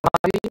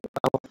samadhi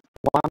of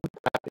one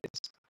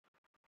practice.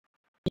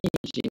 一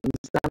行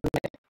三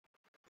昧.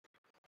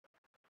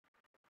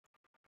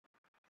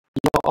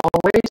 You're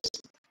always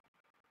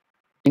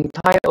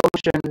entire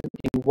ocean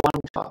in one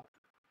drop.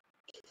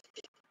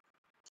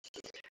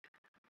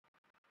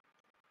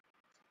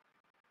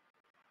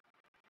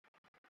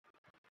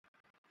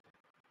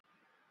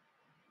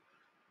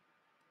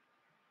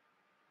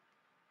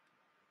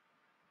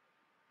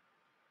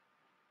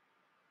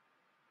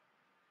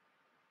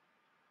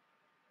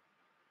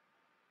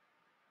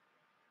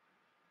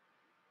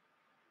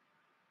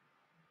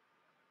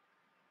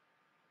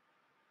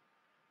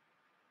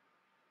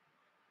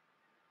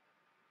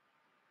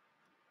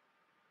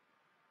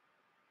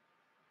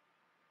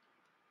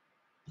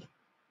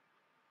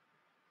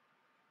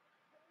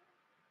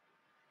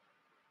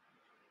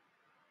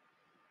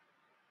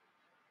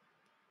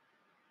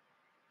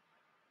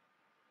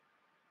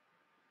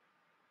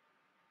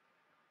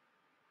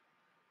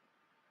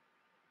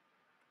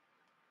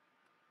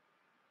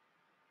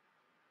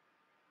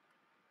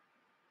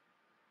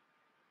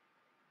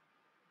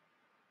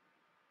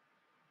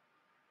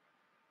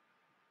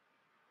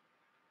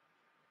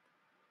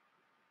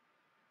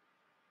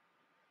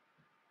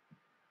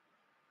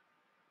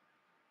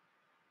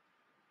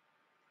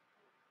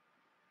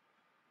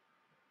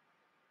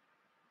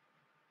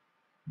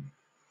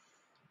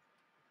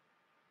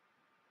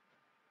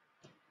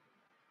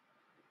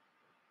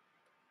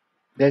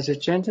 There's a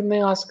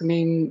gentleman asked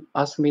me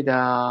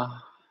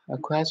a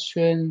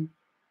question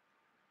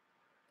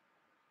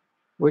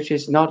which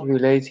is not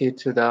related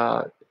to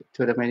the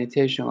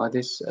meditation or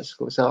this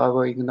school, so I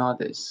will ignore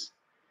this.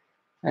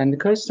 And the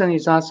question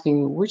is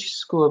asking, which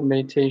school of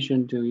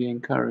meditation do you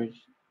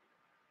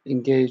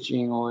engage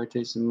in, or it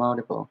is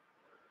multiple?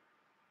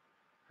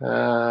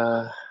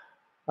 I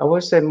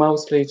would say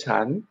mostly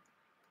Chan,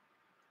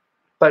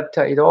 but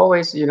it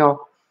always,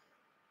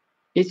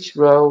 each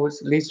road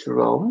leads to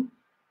Rome.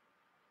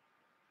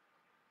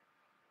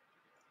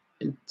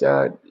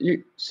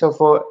 So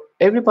for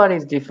everybody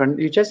is different.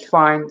 You just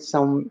find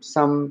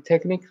some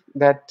techniques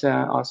that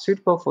are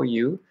suitable for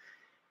you,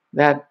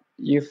 that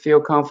you feel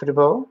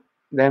comfortable,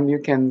 then you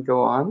can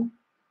go on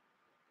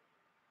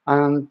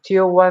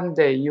until one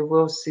day you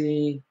will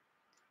see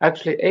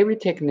actually every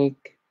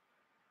technique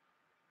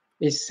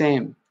is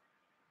same.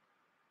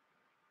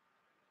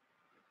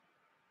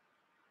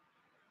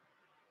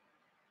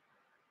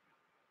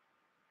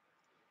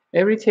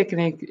 Every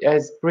technique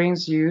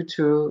brings you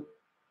to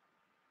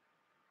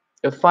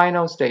a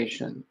final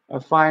station,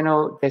 a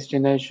final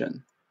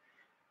destination.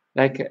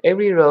 Like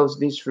every road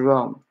leads to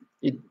Rome.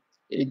 It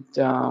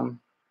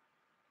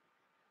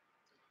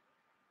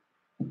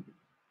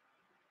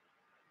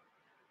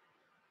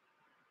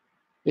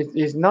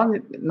is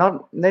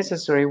not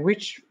necessary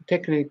which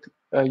technique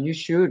you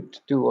should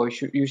do or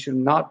you should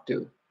not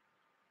do.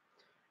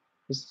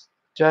 It's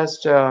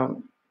just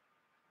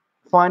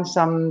find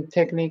some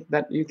technique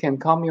that you can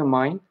calm your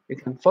mind, you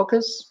can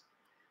focus,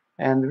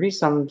 and read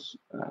some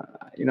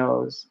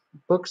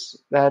books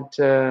that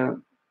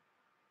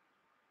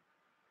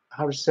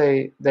how to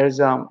say, there's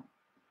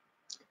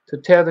to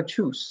tell the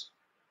truth,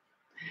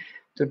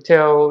 to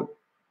tell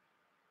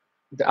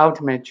the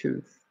ultimate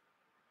truth.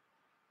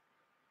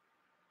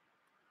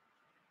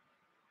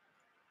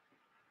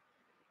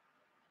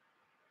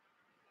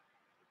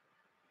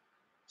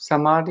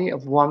 Samadhi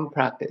of one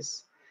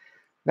practice.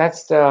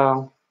 That's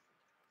the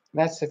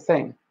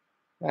thing.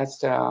 That's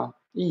the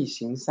一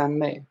行三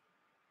昧.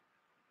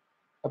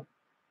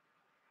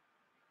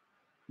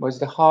 Was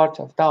the heart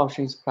of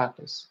Daoxin's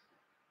practice.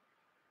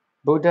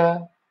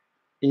 Buddha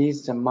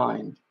is the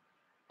mind.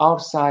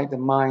 Outside the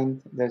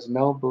mind, there's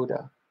no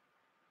Buddha.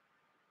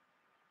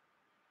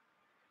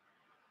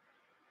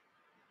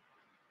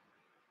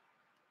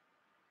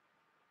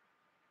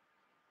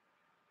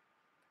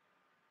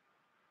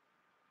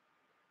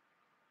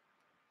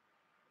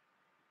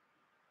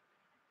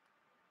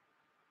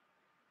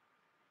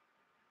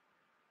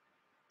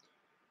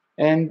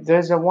 And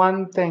there's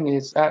one thing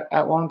is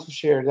I want to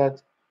share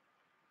that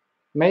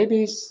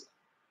maybe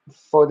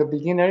for the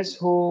beginners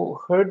who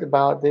heard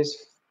about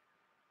this,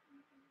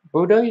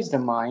 Buddha is the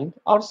mind.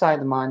 Outside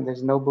the mind,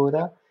 there's no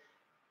Buddha.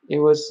 It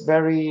was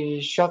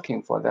very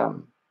shocking for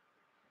them.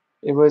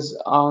 It was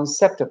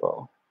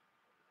unacceptable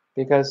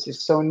because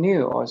it's so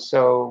new or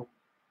so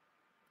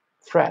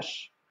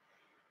fresh.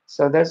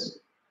 So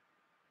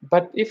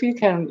but if you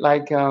can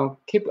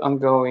keep on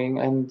going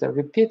and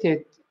repeat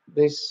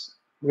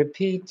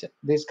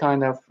this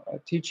kind of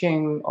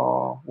teaching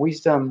or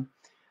wisdom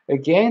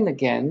again and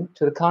again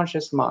to the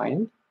conscious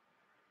mind,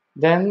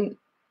 then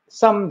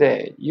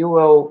someday you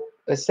will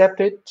accept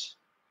it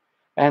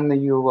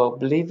and you will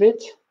believe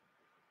it.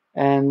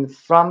 And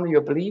from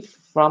your belief,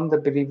 from the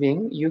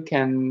believing, you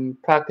can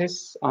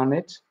practice on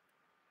it.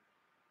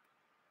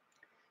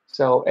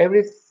 So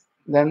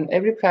then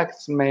every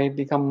practice may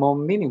become more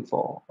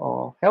meaningful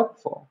or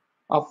helpful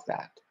of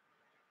that.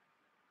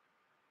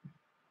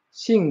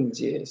 性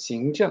解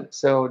行正.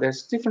 So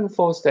there's different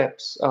 4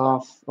 steps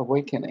of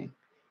awakening.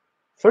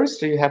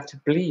 First, you have to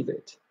believe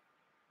it.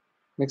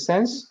 Make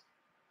sense?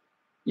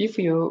 If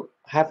you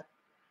have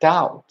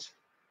doubt,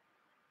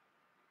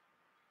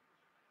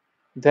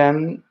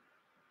 then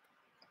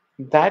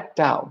that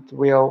doubt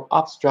will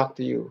obstruct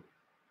you.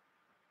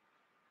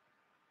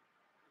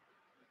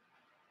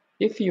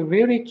 If you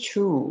really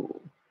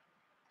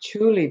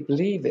truly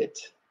believe it,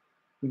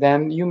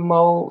 then you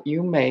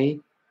may,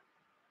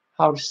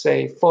 how to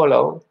say,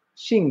 follow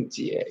性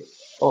解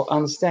or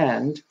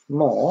understand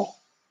more,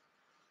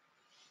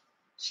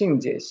 性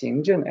解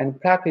行正, and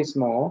practice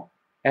more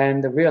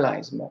and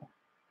realize more.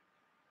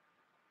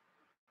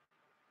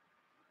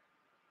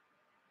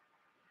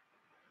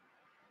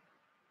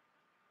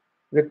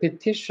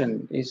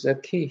 Repetition is a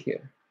key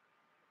here.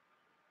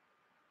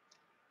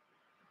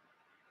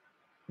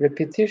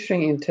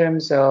 Repetition in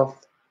terms of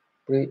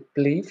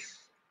belief,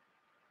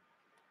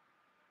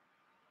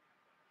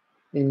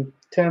 in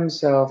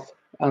terms of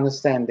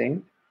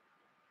understanding,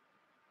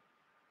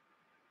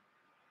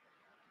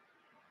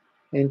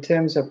 in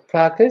terms of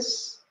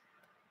practice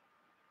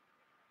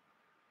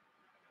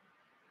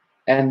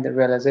and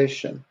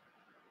realization.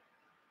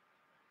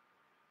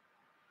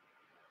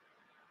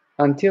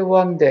 Until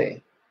one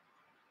day,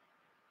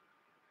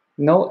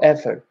 no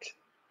effort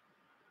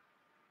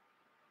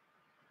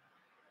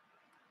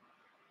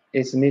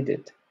is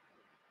needed.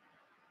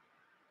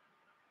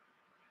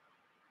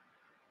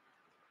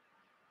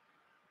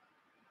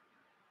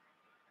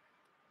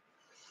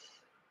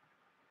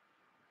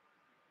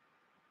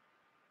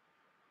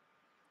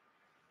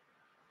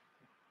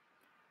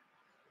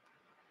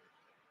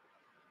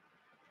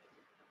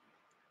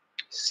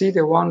 See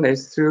the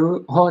oneness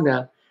through all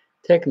the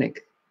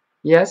technique.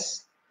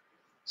 Yes.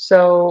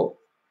 So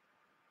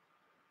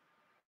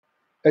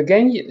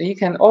again, you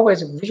can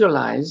always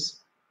visualize.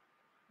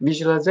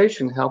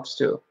 Visualization helps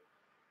too.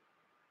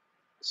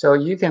 So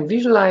you can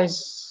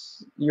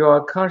visualize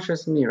your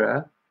conscious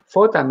mirror,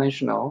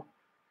 4-dimensional,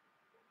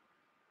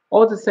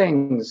 all the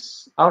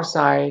things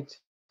outside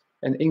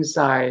and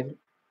inside,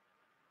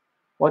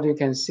 what you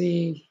can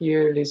see,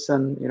 hear,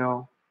 listen,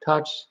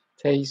 touch,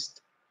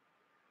 taste,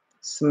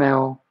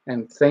 smell,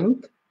 and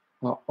think,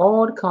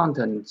 all the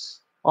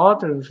contents, all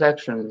the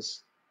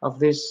reflections of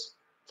this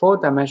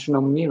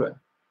 4-dimensional mirror.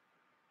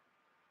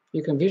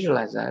 You can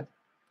visualize that.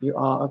 You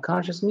are a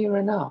conscious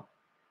mirror now.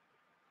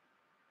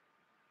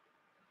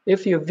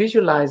 If you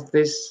visualize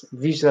this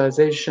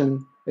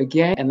visualization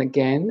again and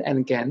again and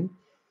again,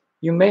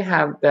 you may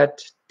have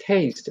that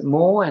taste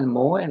more and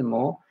more and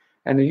more,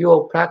 and you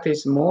will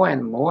practice more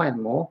and more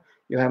and more.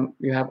 You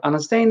have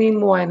understanding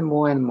more and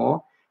more and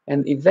more,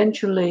 and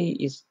eventually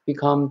it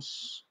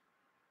becomes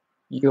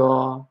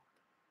your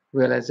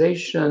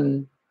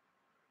realization,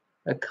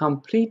 a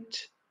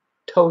complete,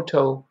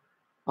 total,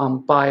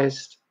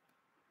 unbiased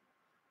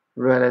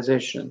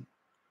realization,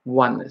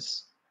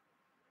 oneness.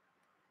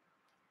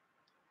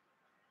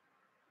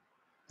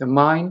 The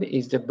mind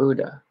is the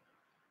Buddha.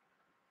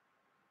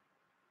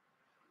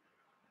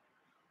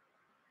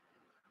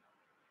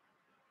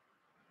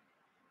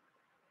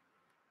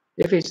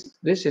 If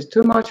this is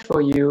too much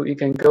for you, you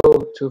can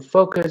go to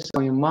focus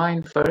on your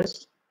mind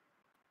first.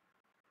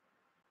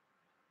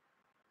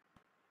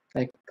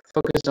 Like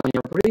focus on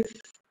your breath.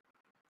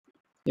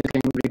 You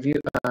can review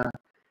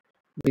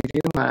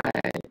my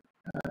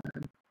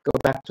go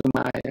back to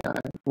my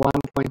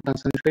 1-point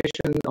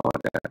concentration or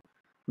the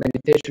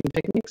meditation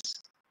techniques.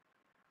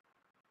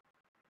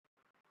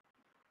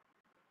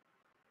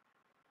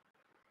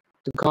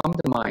 To calm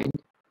the mind,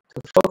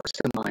 to focus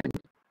the mind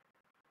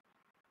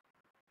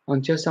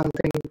until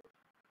something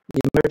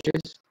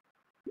emerges.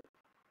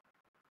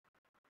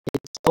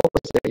 It's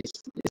always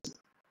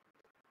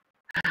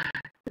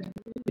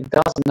it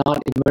does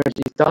not emerge,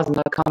 it does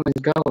not come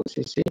and go,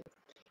 you see?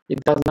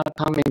 It does not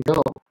come and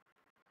go.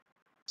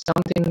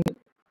 Something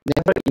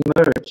never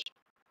emerge.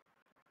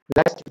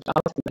 That's the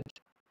ultimate.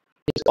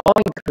 It's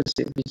all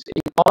inclusive. It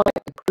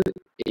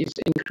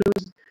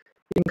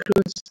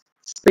includes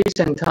space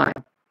and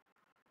time.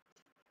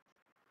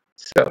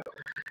 So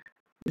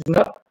it's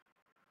not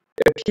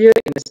appear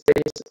in a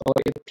space or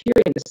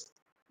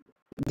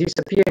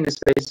disappear in a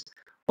space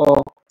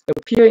or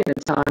appear in a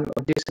time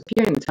or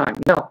disappear in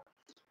time. No,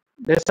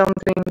 there's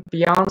something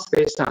beyond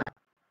space-time.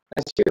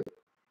 That's you.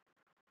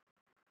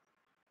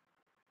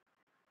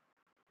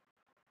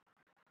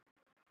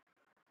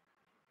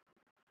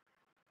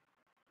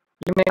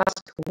 You may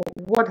ask,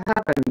 what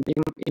happened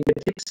in the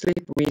deep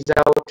sleep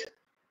without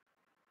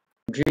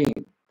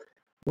dream?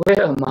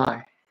 Where am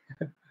I?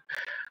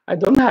 I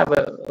don't have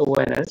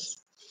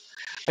awareness.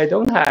 I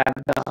don't have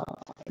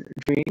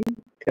dream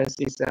because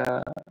it's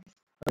a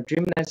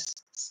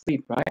dreamless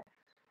sleep, right?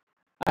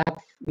 I have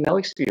no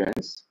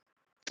experience.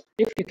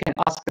 If you can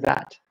ask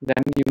that,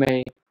 then you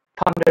may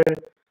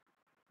ponder,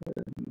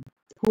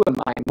 who am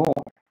I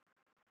more?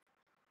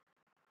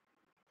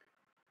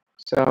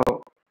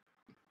 So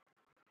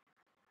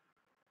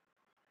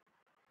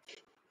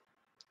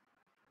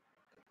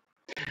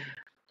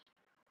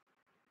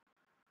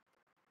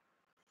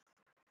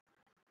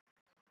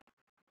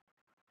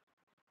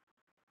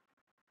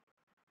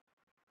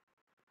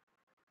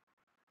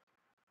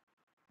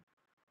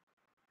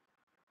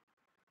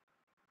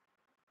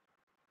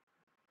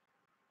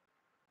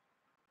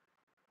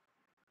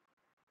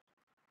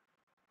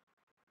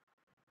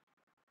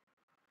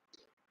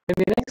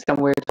maybe next time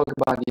we'll talk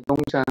about the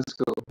Dongzhan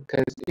school,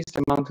 because it's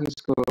the mountain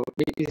school,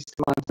 it is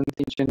the mountain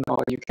teaching,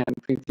 or you can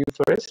preview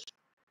first.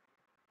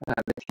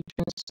 The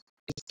teachings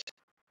is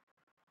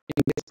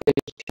in this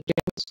stage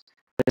teachings,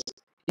 there's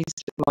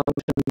East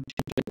Mountain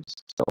teachings,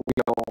 so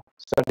we'll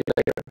study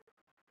later.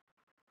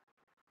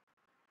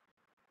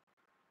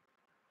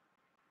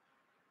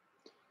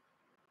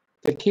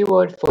 The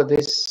keyword for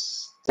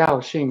this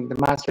Daoxin, the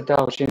master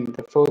Daoxin,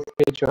 the fourth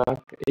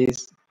patriarch,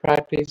 is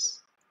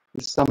practice,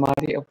 the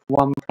samadhi of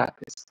one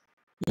practice.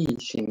 一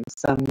行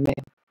三昧.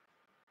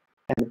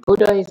 And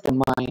Buddha is the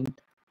mind.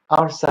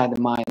 Outside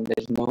the mind,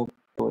 there's no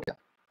Buddha.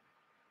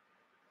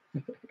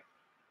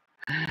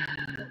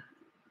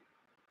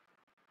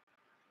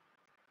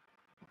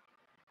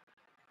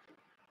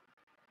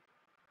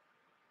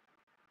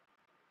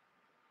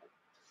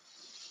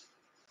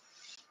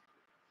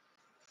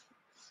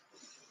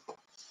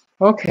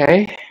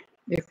 Okay,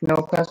 if no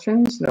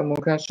questions, no more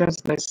questions,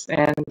 let's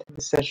end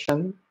the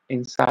session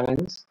in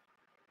silence.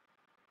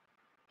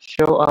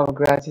 Show our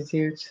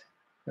gratitude,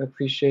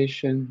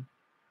 appreciation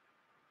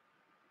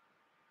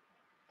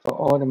for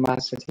all the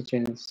master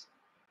teachings.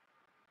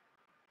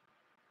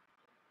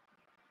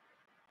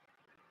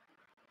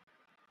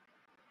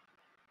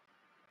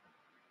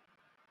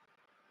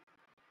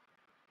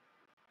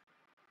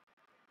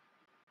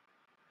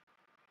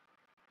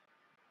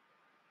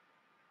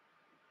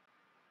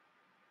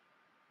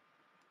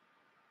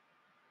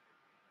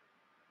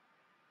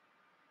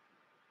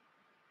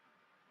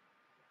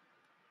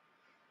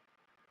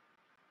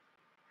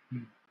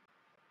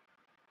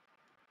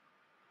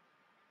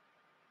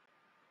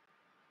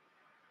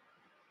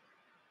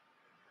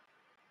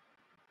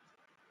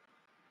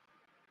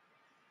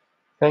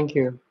 Thank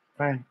you.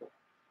 Bye.